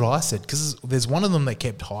 that's what I said. Because there's one of them that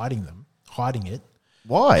kept hiding it.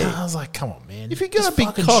 Why? And I was like, come on, man. If you got Just a big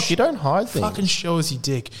fucking cock, you don't hide things. Fucking show us your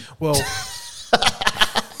dick. Well,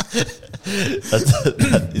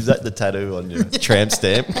 Is that the tattoo on your tramp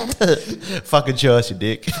stamp? Fucking show us your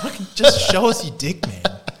dick. just show us your dick, man.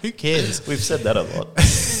 Who cares? We've said that a lot.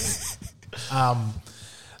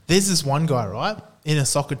 There's this one guy, right, in a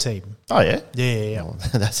soccer team. Oh yeah. Yeah. Oh,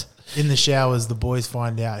 that's. In the showers, the boys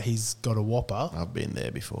find out he's got a whopper, I've been there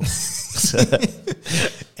before.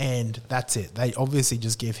 and that's it. They obviously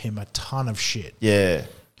just give him a ton of shit. Yeah.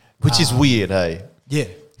 Which is weird, hey? Yeah,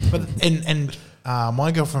 but and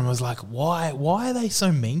my girlfriend was like, "Why are they so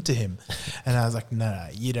mean to him?" And I was like, "No,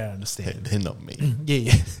 you don't understand." They're not me.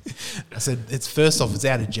 Yeah. I said, "It's first off, it's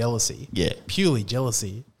out of jealousy. Yeah. Purely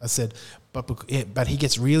jealousy." I said, but he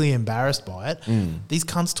gets really embarrassed by it. These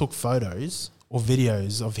cunts took photos or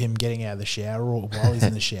videos of him getting out of the shower or while he's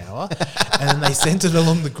in the shower, and then they sent it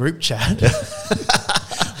along the group chat.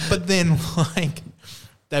 But then, like,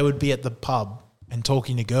 they would be at the pub and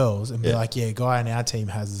talking to girls and be like, yeah, a guy on our team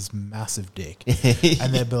has this massive dick.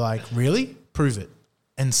 And they'd be like, really? Prove it.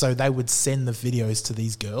 And so they would send the videos to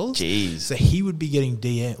these girls. Jeez. So he would be getting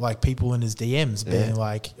people in his DMs being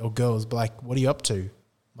like, or girls be like, what are you up to?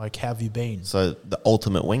 Like, how have you been? So the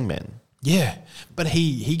ultimate wingman. Yeah. But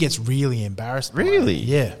he gets really embarrassed. by it. Really?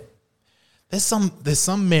 Yeah. There's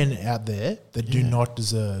some men out there that do not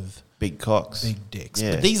deserve Big cocks. big dicks.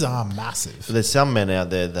 Yeah. But these are massive. But there's some men out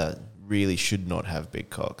there that really should not have big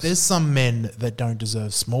cocks. There's some men that don't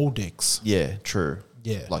deserve small dicks. Yeah, true.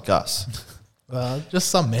 Yeah. Like us. Just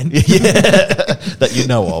some men. That you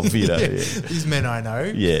know of, you know. Yeah. These men I know.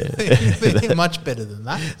 Yeah. They're much better than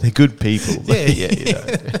that. They're good people. Yeah. You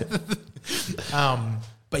know.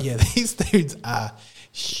 But yeah, these dudes are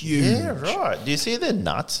huge. Yeah, right. Do you see their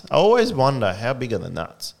nuts? I always wonder, how big are the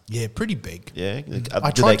nuts? Yeah, pretty big. Yeah. I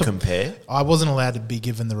Do tried they to- compare? I wasn't allowed to be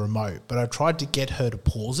given the remote, but I tried to get her to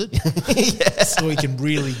pause it so we can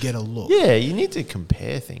really get a look. Yeah, you need to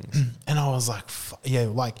compare things. And I was like,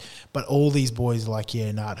 but all these boys are like, yeah,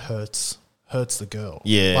 it hurts the girl.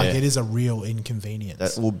 Yeah. Like it is a real inconvenience.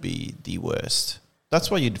 That would be the worst. That's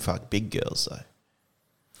why you'd fuck big girls, though.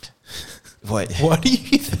 Wait. What do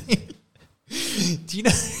you think? Do you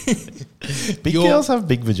know? Big girls have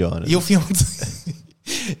big vaginas.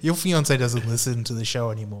 Your fiance doesn't listen to the show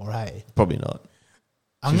anymore, hey? Probably not.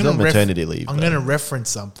 I'm She's gonna on maternity leave. I'm though. going to reference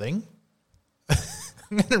something. I'm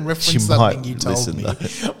going to reference She something might you told listen, me.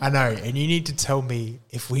 though. I know, and you need to tell me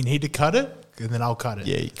if we need to cut it, and then I'll cut it.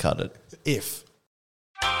 Yeah, you cut it. If.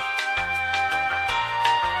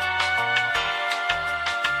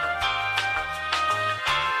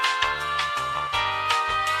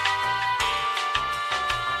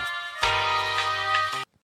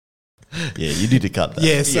 Yeah, you need to cut that.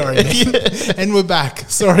 Yeah, sorry. man. And we're back.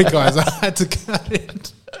 Sorry, guys. I had to cut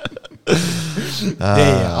it.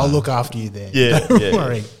 Yeah, I'll look after you there. Yeah, Don't yeah.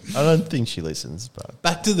 worry. I don't think she listens, but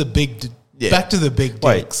Back to the big Yeah. Back to the big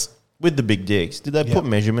Wait. dicks. with the big dicks, did they put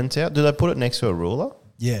measurements out? Did they put it next to a ruler?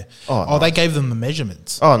 Yeah. Oh, They nice. gave them the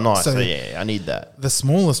measurements. Oh, nice. So So, yeah, I need that. the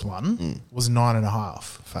smallest one was 9.5.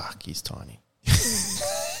 Fuck, he's tiny.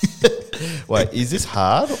 Wait, is this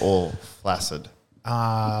hard or flaccid?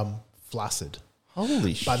 Flaccid.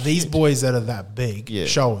 Holy shit. But these boys that are that big, Yeah.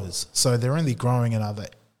 showers, so they're only growing another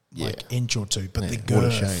inch or two. But Yeah, the what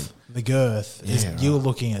a shame. girth is Yeah, you're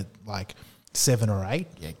looking at like 7 or 8.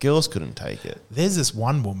 Yeah, girls couldn't take it. There's this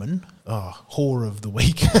one woman, whore of the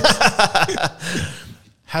week,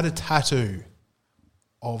 had a tattoo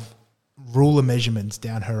of ruler measurements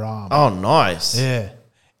down her arm. Oh, nice. Yeah.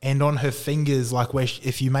 And on her fingers, like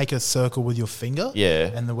if you make a circle with your finger, Yeah.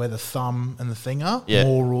 and where the thumb and the thing are, Yeah.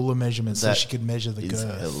 more ruler measurements, so That she could measure the It's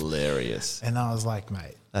girth. hilarious. And I was like,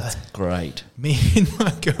 mate, That's great. me and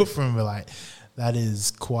my girlfriend were like, that is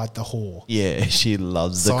quite the whore. Yeah, she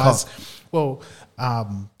loves the Size. cock. Well,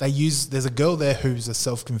 there's a girl there who's a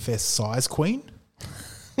self-confessed size queen.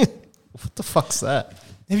 What the fuck's that?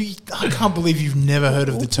 I can't believe you've never heard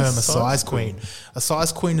of the What's term a a size size queen. A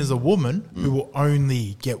size queen is a woman who will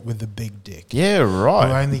only get with a big dick. Yeah, Who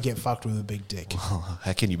right. only get fucked with a big dick. Oh,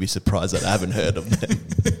 how can you be surprised that I haven't heard of them?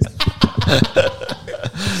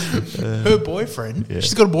 Her boyfriend,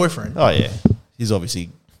 she's got a boyfriend, Oh, yeah. He's obviously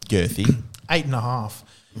girthy. 8.5.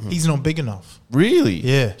 He's not big enough. Really?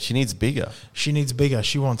 Yeah. She needs bigger. She needs bigger.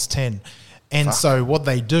 She wants 10. And so what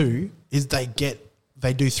they do is they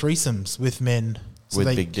do threesomes with men. So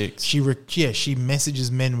With big dicks. She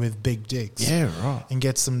messages men with big dicks. Yeah, right. And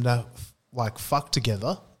gets them to like fuck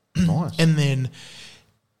together. Nice. And then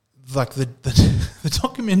like the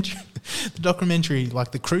documentary,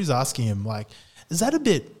 like the crew's asking him, like, is that a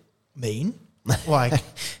bit mean? Like,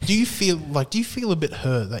 do you feel a bit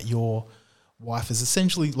hurt that your wife is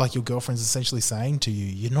essentially, like your girlfriend's essentially saying to you,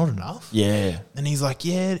 you're not enough? Yeah. And he's like,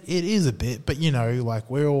 yeah, it is a bit, but you know, like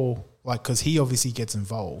we're all like, because he obviously gets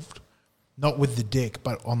involved, not with the dick,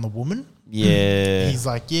 but on the woman. Yeah. He's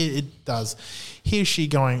like, yeah, it does. Here's she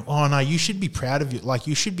going, oh no, you should be proud of you. Like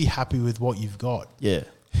you should be happy with what you've got. Yeah.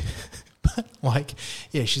 But like,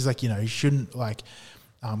 yeah, she's like, you know, you shouldn't like,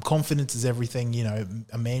 confidence is everything. You know,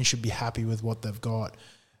 a man should be happy with what they've got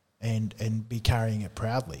and be carrying it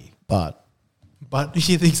proudly. But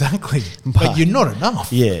Yeah, exactly. But you're not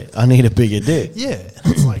enough. yeah, I need a bigger dick. Yeah.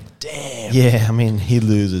 It's like, damn. Yeah, I mean, he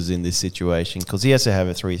loses in this situation because he has to have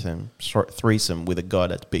a threesome with a guy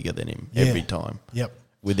that's bigger than him every time Yep.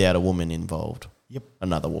 without a woman involved. Yep.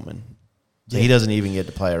 Another woman. So Yeah. he doesn't even get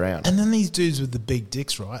to play around. And then these dudes with the big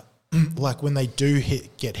dicks, right? Like when they do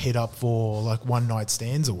get hit up for like one night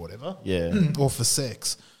stands or whatever, Yeah. or for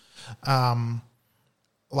sex,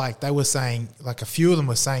 like they were saying, like a few of them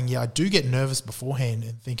were saying, yeah, I do get nervous beforehand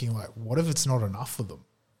and thinking like, what if it's not enough for them?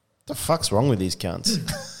 The fuck's wrong with these cunts?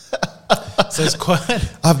 So it's quite.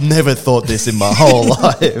 I've never thought this in my whole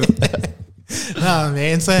life. No,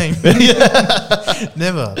 man, same.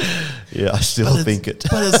 Never. Yeah, I still think it.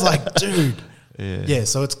 But it's like, dude. Yeah.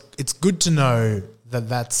 So it's good to know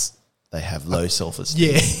that's. They have low self-esteem.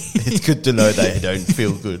 Yeah. It's good to know they don't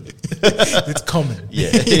feel good. It's common.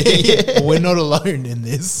 Yeah. We're not alone in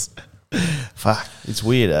this. Fuck. It's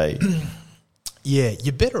weird, eh? Yeah,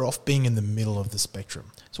 you're better off being in the middle of the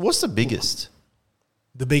spectrum. So what's the biggest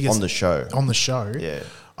The biggest on the show? On the show, Yeah.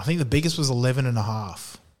 I think the biggest was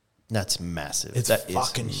 11.5. That's massive. It's That is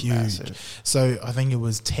fucking huge. massive. So I think it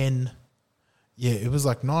was 10. Yeah, it was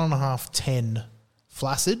like 9.5, 10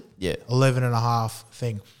 flaccid. Yeah. 11.5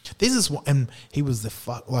 thing. This is what, and he was the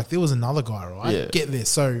fuck. Like there was another guy, right? Yeah. Get this.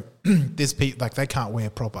 So this like they can't wear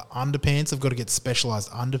proper underpants. They've got to get specialized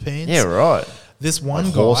underpants. Yeah, right. This one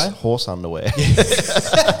Like guy, horse underwear.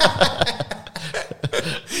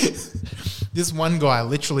 this one guy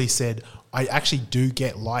literally said, "I actually do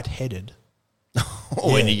get lightheaded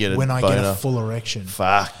When you get a when I get a boner. full erection."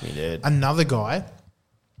 Fuck me, dude. Another guy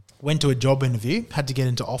went to a job interview, had to get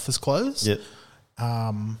into office clothes. Yep.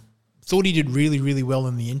 Thought he did really, really well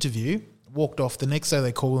in the interview. Walked off. The next day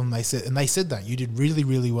they called him. They said that you did really,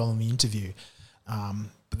 really well in the interview,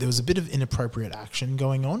 but there was a bit of inappropriate action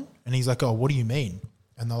going on. And he's like, "Oh, what do you mean?"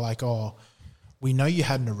 And they're like, "Oh, we know you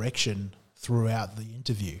had an erection throughout the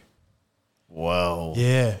interview." Whoa.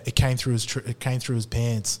 Yeah, it came through his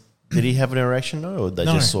pants. Did he have an erection though, or they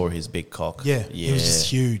No. just saw his big cock? Yeah, it was just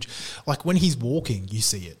huge. Like when he's walking, you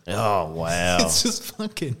see it. Oh wow. It's just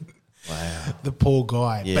fucking. Wow. The poor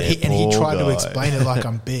guy, Yeah, but he poor tried to guy. explain it like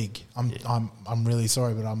I'm big. I'm really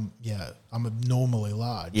sorry, but I'm abnormally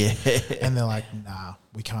large. Yeah. And they're like, nah,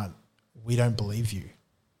 we can't. We don't believe you.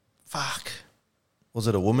 Fuck. Was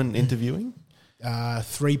it a woman interviewing?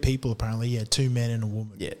 3 people apparently. Yeah, 2 men and a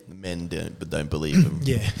woman. Yeah, the men don't believe him.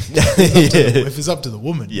 Yeah. If it's up to the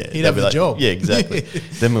woman, Yeah, he'd they'd have be the like, job. Yeah, exactly.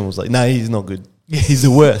 Then man was like, "No, he's not good. He's the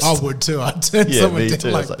worst." I would too. I'd turn Yeah, someone me down too.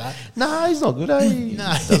 I like was like, that. "No, he's not good. Eh? He No.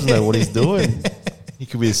 doesn't know what he's doing. He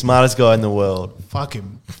could be the smartest guy in the world." Fuck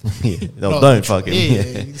him. Yeah. No, Not don't literally. fuck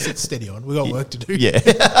him. Yeah. Sit steady on. We got work to do. Yeah.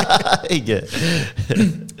 Yeah.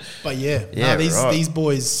 But yeah, Yeah, right. these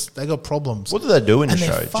boys, they got problems. What do they do in the And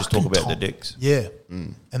they're show? Just talk fucking about their top. dicks. Yeah,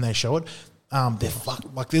 and they show it. They're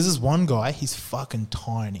like there's this one guy. He's fucking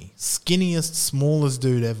tiny, skinniest, smallest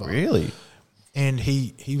dude ever. Really? And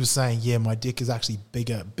he was saying, yeah, my dick is actually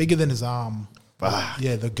bigger than his arm. Fuck.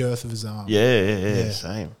 Yeah, the girth of his arm. Yeah.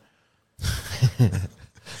 Same.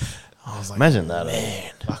 I was like, Imagine that.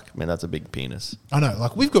 man. Fuck, man, that's a big penis. I know,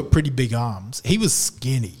 like we've got pretty big arms. He was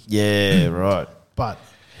skinny, Yeah, right. but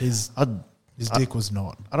his dick was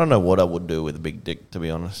not. I don't know what I would do with a big dick, to be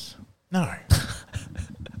honest. No.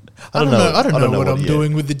 I don't know. I don't know what I'm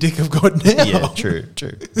doing with the dick I've got now. Yeah, true.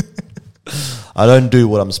 I don't do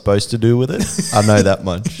what I'm supposed to do with it. I know that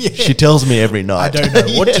much. Yeah. She tells me every I night. don't know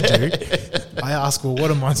what to do. I ask, well,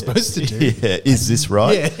 what am I supposed to do? Yeah, is this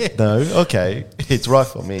right? Yeah. No, okay, it's right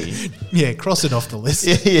for me. Yeah, cross it off the list.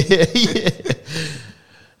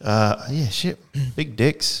 Yeah, shit. Big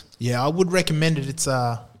dicks. Yeah, I would recommend it. It's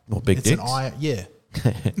big it's dicks? an eye. Yeah,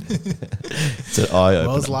 It's an eye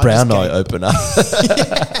World's opener. largest Brown eye gate. opener.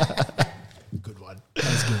 good one. That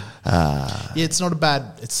was good. Yeah, it's not a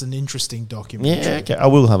bad. It's an interesting documentary. Yeah, okay. I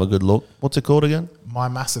will have a good look. What's it called again? My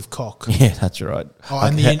Massive Cock. Yeah, that's right. Oh, How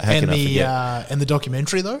and can the I forget? and the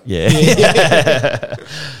documentary though. Yeah.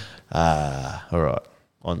 All right.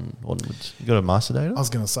 Onwards. You got a master data? I was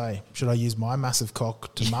going to say, should I use my massive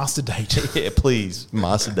cock to master date? Yeah, please.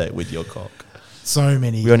 Master date with your cock. So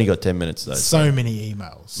many. We only got 10 minutes though. so many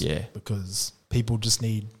emails. Yeah. because people just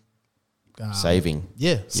need Saving.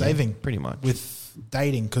 Yeah, saving pretty much. with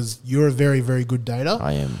dating because you're a very, very good dater.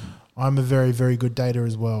 I am. I'm a very, very good dater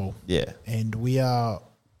as well. Yeah. And we are.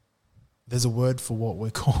 There's a word for what we're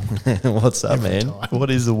called. What's that, Every man? time. What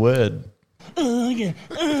is the word?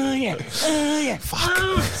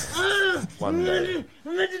 One day.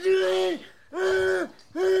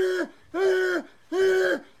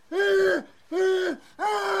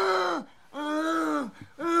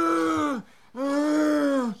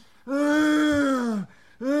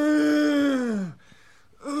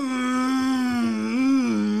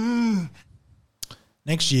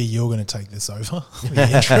 Next year, you're going to take this over. The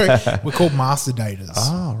intro. We're called Master Daters.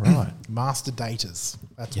 Oh, right. Master Daters.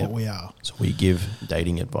 That's Yep. what we are. So we give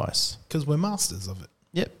dating advice. Because we're masters of it.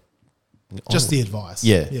 Yep. Just the advice.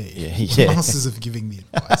 Yeah, We're yeah. masters of giving the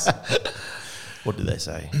advice. What did they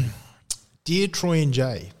say? Dear Troy and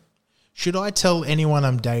Jay, Should I tell anyone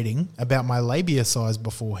I'm dating about my labia size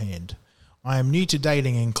beforehand? I am new to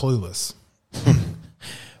dating and clueless.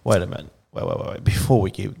 Wait a minute. Wait. Before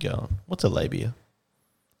we keep going, what's a labia?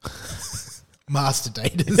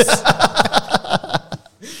 Mastidators.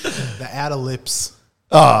 The outer lips.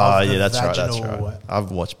 Oh, of the yeah, that's right. vaginal-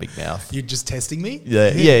 I've watched Big Mouth. You're just testing me? Yeah.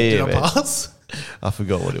 Did I man. pass? I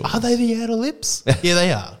forgot what it was. Are they the outer lips? Yeah,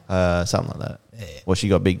 they are. Something like that. Yeah. Well, she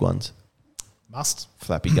got big ones. Must.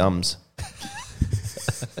 Flappy gums.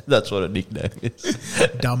 That's what a nickname is.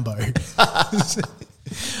 Dumbo.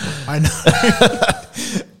 I know.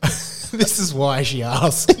 This is why she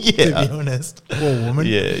asked, to Yeah. be honest. Poor woman.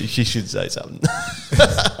 Yeah, she should say something.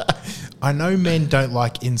 I know men don't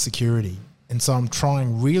like insecurity, and so I'm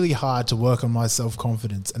trying really hard to work on my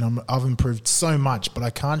self-confidence, and I've improved so much, but I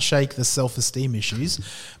can't shake the self-esteem issues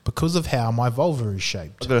because of how my vulva is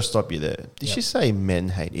shaped. I've got to stop you there. Did Yep. she say men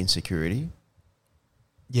hate insecurity?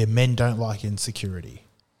 Yeah, men don't like insecurity.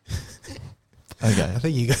 Okay. I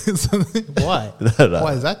think you got something. Why? No.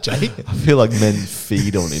 Why is that, Jay? I feel like men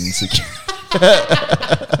feed on insecurity.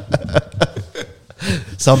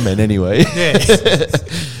 Some men, anyway. Yeah.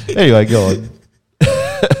 Anyway, go on.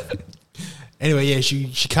 Anyway, yeah, she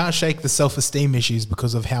can't shake the self-esteem issues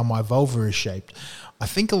because of how my vulva is shaped. I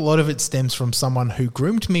think a lot of it stems from someone who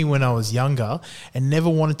groomed me when I was younger and never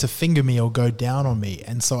wanted to finger me or go down on me,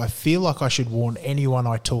 and so I feel like I should warn anyone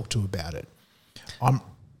I talk to about it.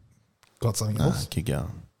 Got something else? Keep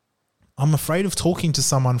going. I'm afraid of talking to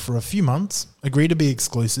someone for a few months, agree to be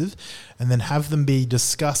exclusive, and then have them be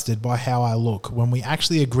disgusted by how I look when we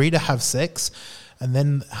actually agree to have sex, and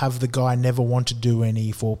then have the guy never want to do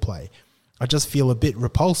any foreplay. I just feel a bit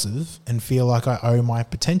repulsive and feel like I owe my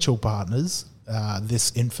potential partners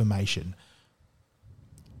this information.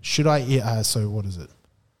 Should I... so what is it?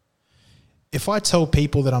 If I tell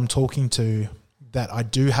people that I'm talking to that I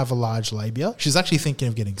do have a large labia, she's actually thinking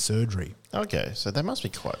of getting surgery. Okay, so they must be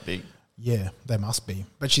quite big. Yeah, they must be.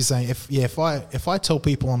 But she's saying if I tell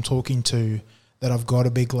people I'm talking to that I've got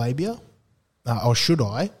a big labia, or should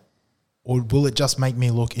I, or will it just make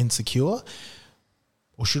me look insecure,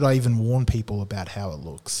 or should I even warn people about how it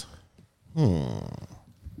looks?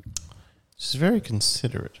 She's very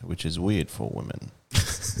considerate, which is weird for women.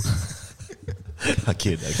 I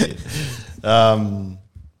kid.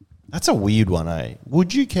 That's a weird one, eh?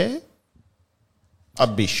 Would you care?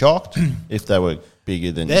 I'd be shocked if they were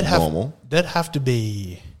bigger than normal. That'd have to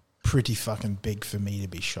be pretty fucking big for me to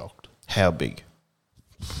be shocked. How big?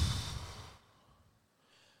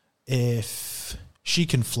 If she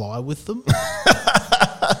can fly with them,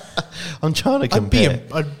 I'm trying to compare.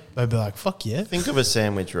 I'd be like, fuck yeah. Think of a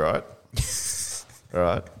sandwich, right?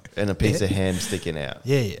 Right, and a piece of ham sticking out.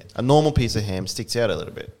 Yeah. A normal piece of ham sticks out a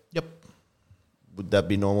little bit. Yep. Would that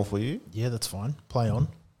be normal for you? Yeah, that's fine. Play on.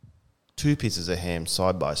 2 pieces of ham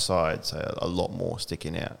side by side, so a lot more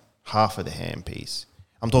sticking out. Half of the ham piece.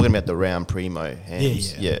 I'm talking about the round primo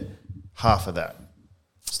hams. Yeah. Half of that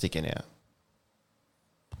sticking out.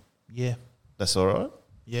 Yeah. That's all right?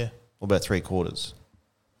 Yeah. What about 3/4?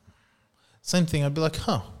 Same thing. I'd be like,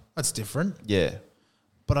 that's different. Yeah.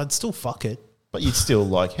 But I'd still fuck it. But you'd still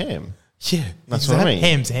like ham. Yeah. That's what I mean.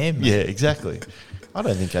 Ham's ham. Mate. Yeah, exactly. I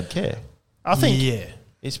don't think I'd care. I think Yeah.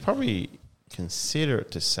 it's probably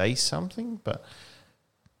considerate to say something, but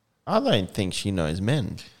I don't think she knows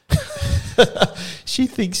men. She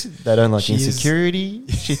thinks they don't like insecurity.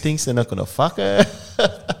 She thinks they're not going to fuck her.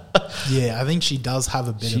 Yeah, I think she does have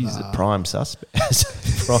a bit She's of a prime suspect.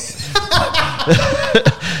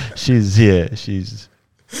 She's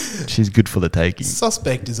good for the taking.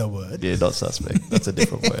 suspect is a word. Yeah, not suspect. That's a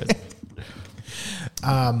different word.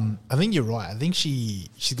 I think you're right. I think she's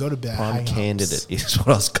got a bit of Prime hang-ups. candidate is what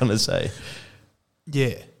I was going to say.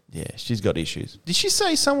 Yeah. Yeah, she's got issues. Did she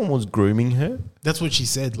say someone was grooming her? That's what she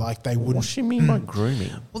said. Like they What wouldn't. does she mean by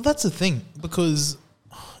grooming? Well, that's the thing because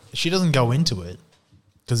she doesn't go into it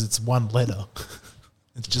because it's one letter.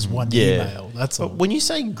 It's just one email. That's all. But when you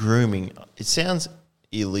say grooming, it sounds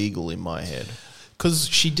illegal in my head. Because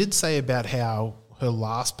she did say about how her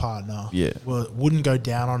last partner Yeah. wouldn't go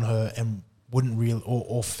down on her and wouldn't really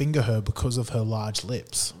or finger her because of her large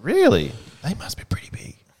lips. Really? They must be pretty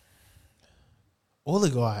big. Or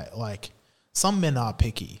the guy, like, some men are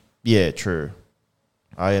picky. Yeah, true.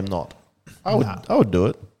 I am not. I would do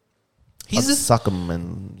it. He's I'd a, suck them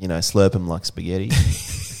and, slurp them like spaghetti.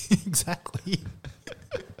 exactly.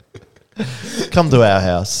 Come to our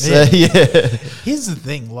house. Yeah. Yeah. Here's the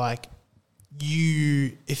thing, like,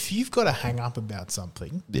 if you've got to hang up about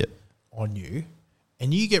something Yeah. on you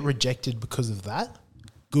and you get rejected because of that,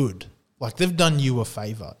 good. Like, they've done you a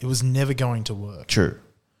favor. It was never going to work. True.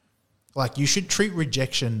 Like, you should treat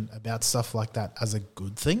rejection about stuff like that as a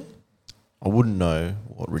good thing. I wouldn't know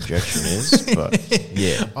what rejection is, but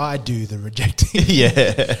yeah. I do the rejecting.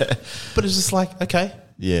 Yeah. But it's just like, okay,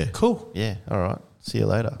 Yeah. cool. Yeah. All right. See you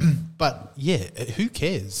later. But yeah, who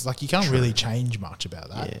cares? Like, you can't really change much about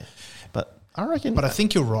that. Yeah. But I reckon. But I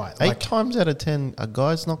think you're right. 8 Like, times out of 10, a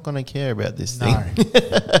guy's not going to care about this no, thing.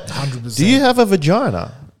 100%. Do you have a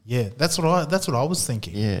vagina? Yeah, that's what I was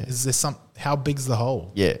thinking. Yeah. Is there how big's the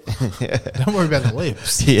hole? Yeah. Don't worry about the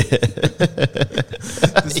lips. Yeah.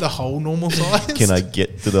 Is the hole normal size? Can I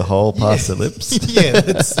get to the hole past the lips? Yeah,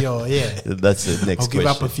 that's That's the next I'll give question.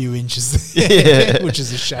 up a few inches, Yeah. which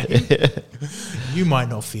is a shame. You might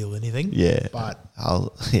not feel anything. Yeah. But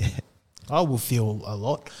Yeah. I will feel a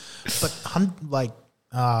lot. But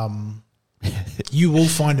you will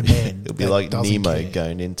find a man. It'll be that like doesn't Nemo care.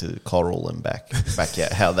 going into coral and back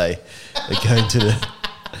out. How they go into the,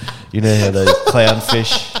 you know how those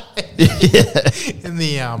clownfish. In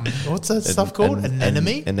the what's that stuff called?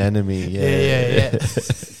 Anemone. Anemone. Yeah. Yeah.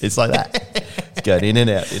 It's like that. It's going in and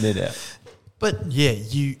out, in and out. But yeah,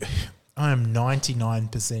 I am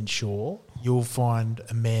 99% sure you'll find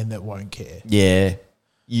a man that won't care. Yeah,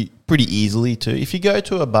 you pretty easily too. If you go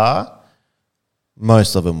to a bar,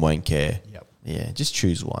 most of them won't care. Yep. Yeah, just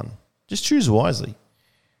choose one. Just choose wisely.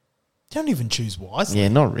 Don't even choose wisely. Yeah,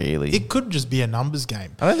 not really. It could just be a numbers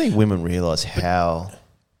game. I don't think women realise how.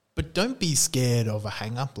 But don't be scared of a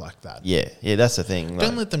hang up like that. Yeah, that's the thing.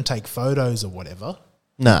 Don't let them take photos or whatever.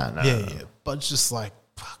 No. Yeah. But it's just like,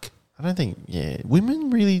 fuck. I don't think. Yeah,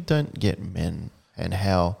 women really don't get men and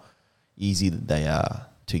how easy that they are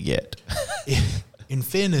to get. In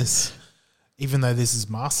fairness, even though this is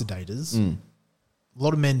master daters, a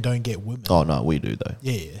lot of men don't get women. Oh no, we do though.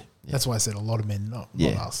 Yeah. That's why I said a lot of men, not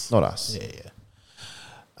us. Not us.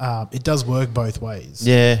 Yeah. It does work both ways.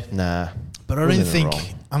 Yeah, nah. But I don't think,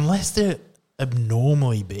 unless they're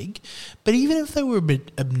abnormally big, but even if they were a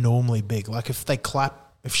bit abnormally big, like if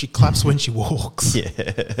she claps when she walks. Yeah,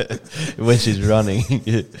 when she's running,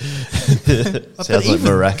 sounds like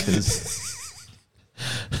maracas.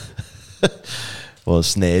 Or a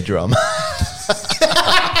snare drum.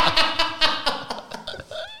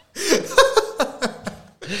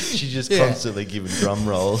 She's just constantly giving drum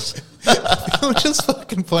rolls. You're just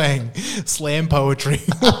fucking playing slam poetry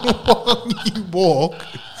while you walk.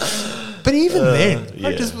 But even then,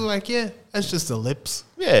 I'd just be like, that's just the lips.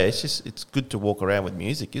 Yeah, it's good to walk around with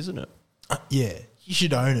music, isn't it? Yeah, you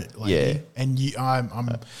should own it. Lady. And I'm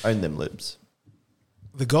own them lips.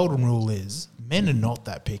 The golden rule is men are not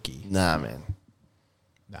that picky. Nah, man.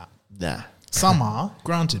 Nah. Some are,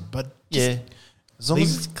 granted, but as long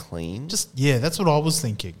as it's clean. That's what I was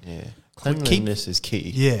thinking. Yeah, cleanliness is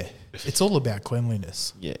key. Yeah, it's all about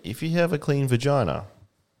cleanliness. Yeah, if you have a clean vagina,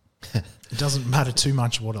 it doesn't matter too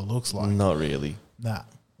much what it looks like. Not really. Nah,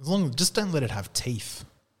 as long as just don't let it have teeth.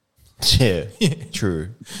 Yeah, true.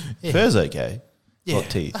 Yeah. Fur's okay. Yeah, not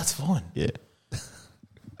teeth. that's fine. Yeah,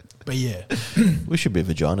 but yeah, we should be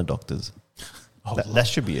vagina doctors. That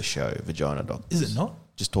should be a show, vagina doctors. Is it not?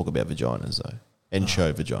 Just talk about vaginas though, and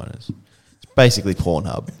show vaginas. It's basically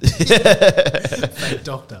Pornhub. Fake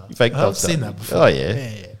doctor. Fake doctor. I've seen that before. Oh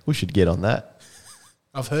yeah. We should get on that.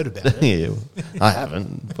 I've heard about it. Yeah, I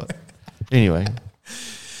haven't, but anyway.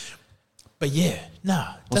 But yeah,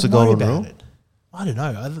 What's the don't worry golden about rule? it. I don't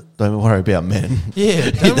know. Don't worry about men.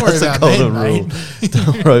 Yeah, don't worry about men, mate.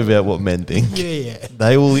 Don't worry about what men think. Yeah.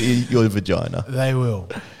 They will eat your vagina. They will.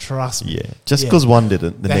 Trust me. Yeah. Just because one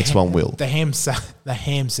didn't, the next one will. The ham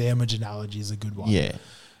sandwich analogy is a good one. Yeah.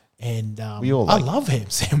 And I love ham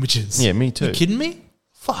sandwiches. Yeah, me too. You kidding me?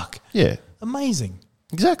 Fuck. Yeah. Amazing.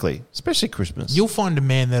 Exactly. Especially Christmas. You'll find a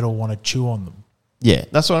man that'll want to chew on them. Yeah.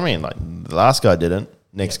 That's what I mean. Like, the last guy didn't.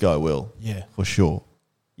 Next guy will. Yeah. For sure.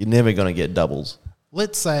 You're never going to get doubles.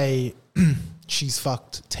 Let's say she's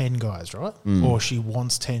fucked 10 guys, right? Or she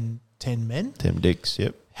wants 10 men. 10 dicks,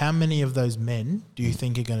 yep. How many of those men do you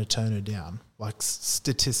think are going to turn her down? Like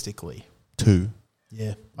statistically? 2.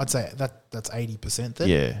 Yeah. I'd say that's 80% then.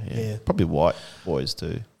 Yeah. Probably white boys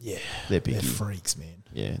too. Yeah. They're picky. They're freaks, man.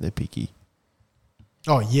 Yeah, they're picky.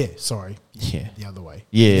 Oh, yeah. Sorry. Yeah. The other way.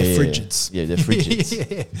 Yeah. They're frigids. Yeah, they're frigids.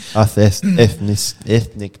 Yeah. Us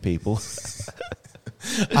ethnic people.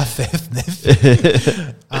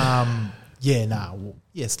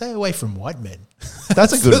 Stay away from white men.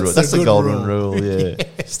 That's a good rule. That's a a good golden rule. rule, yeah.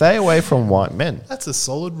 Stay away from white men. That's a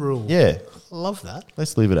solid rule. Yeah. I love that.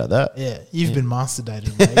 Let's leave it at that. Yeah. You've been master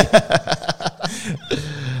dated, mate.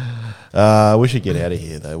 We should get out of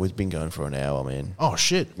here, though. We've been going for an hour, man. Oh,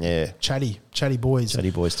 shit. Yeah. Chatty boys. Chatty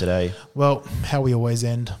boys today. Well, how we always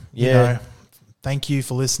end. Yeah. You know, thank you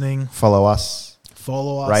for listening. Follow us.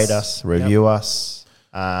 Follow us. Rate us. Review us.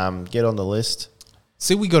 Get on the list.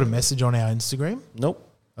 See, we got a message on our Instagram. Nope.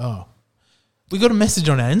 Oh. We got a message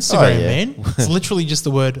on our Instagram, man. It's literally just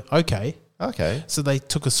the word okay. Okay. So they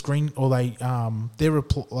took a screen, or they took a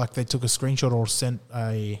screenshot or sent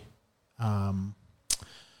a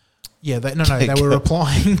they were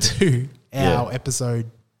replying to our episode,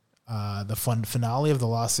 the fun finale of the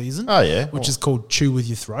last season. Oh yeah. Which is called Chew With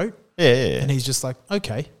Your Throat. Yeah. And he's just like,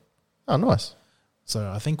 okay. Oh, nice. So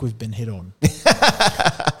I think we've been hit on.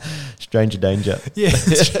 Stranger danger. Yeah.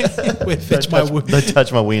 Fetch don't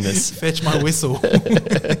touch my wieners. Fetch my whistle. But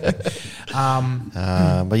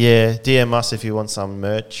yeah, DM us if you want some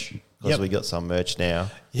merch, because we got some merch now.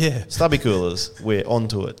 Yeah. Stubby coolers, we're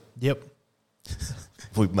onto it. Yep.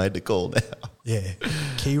 We've made the call now. Yeah.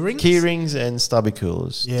 Key rings? Key rings and stubby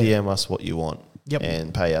coolers. Yeah. DM us what you want. Yep.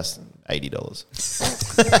 And pay us $80.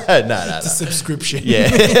 No. It's a subscription. Yeah.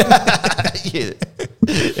 Yeah.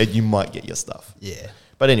 And you might get your stuff. Yeah.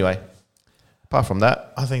 But anyway, apart from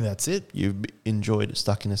that, I think that's it. you've enjoyed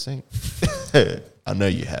Stuck in a Sink. I know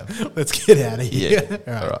you have. Let's get out of here.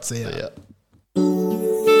 Yeah. All right. See ya.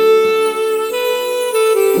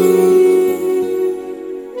 ya.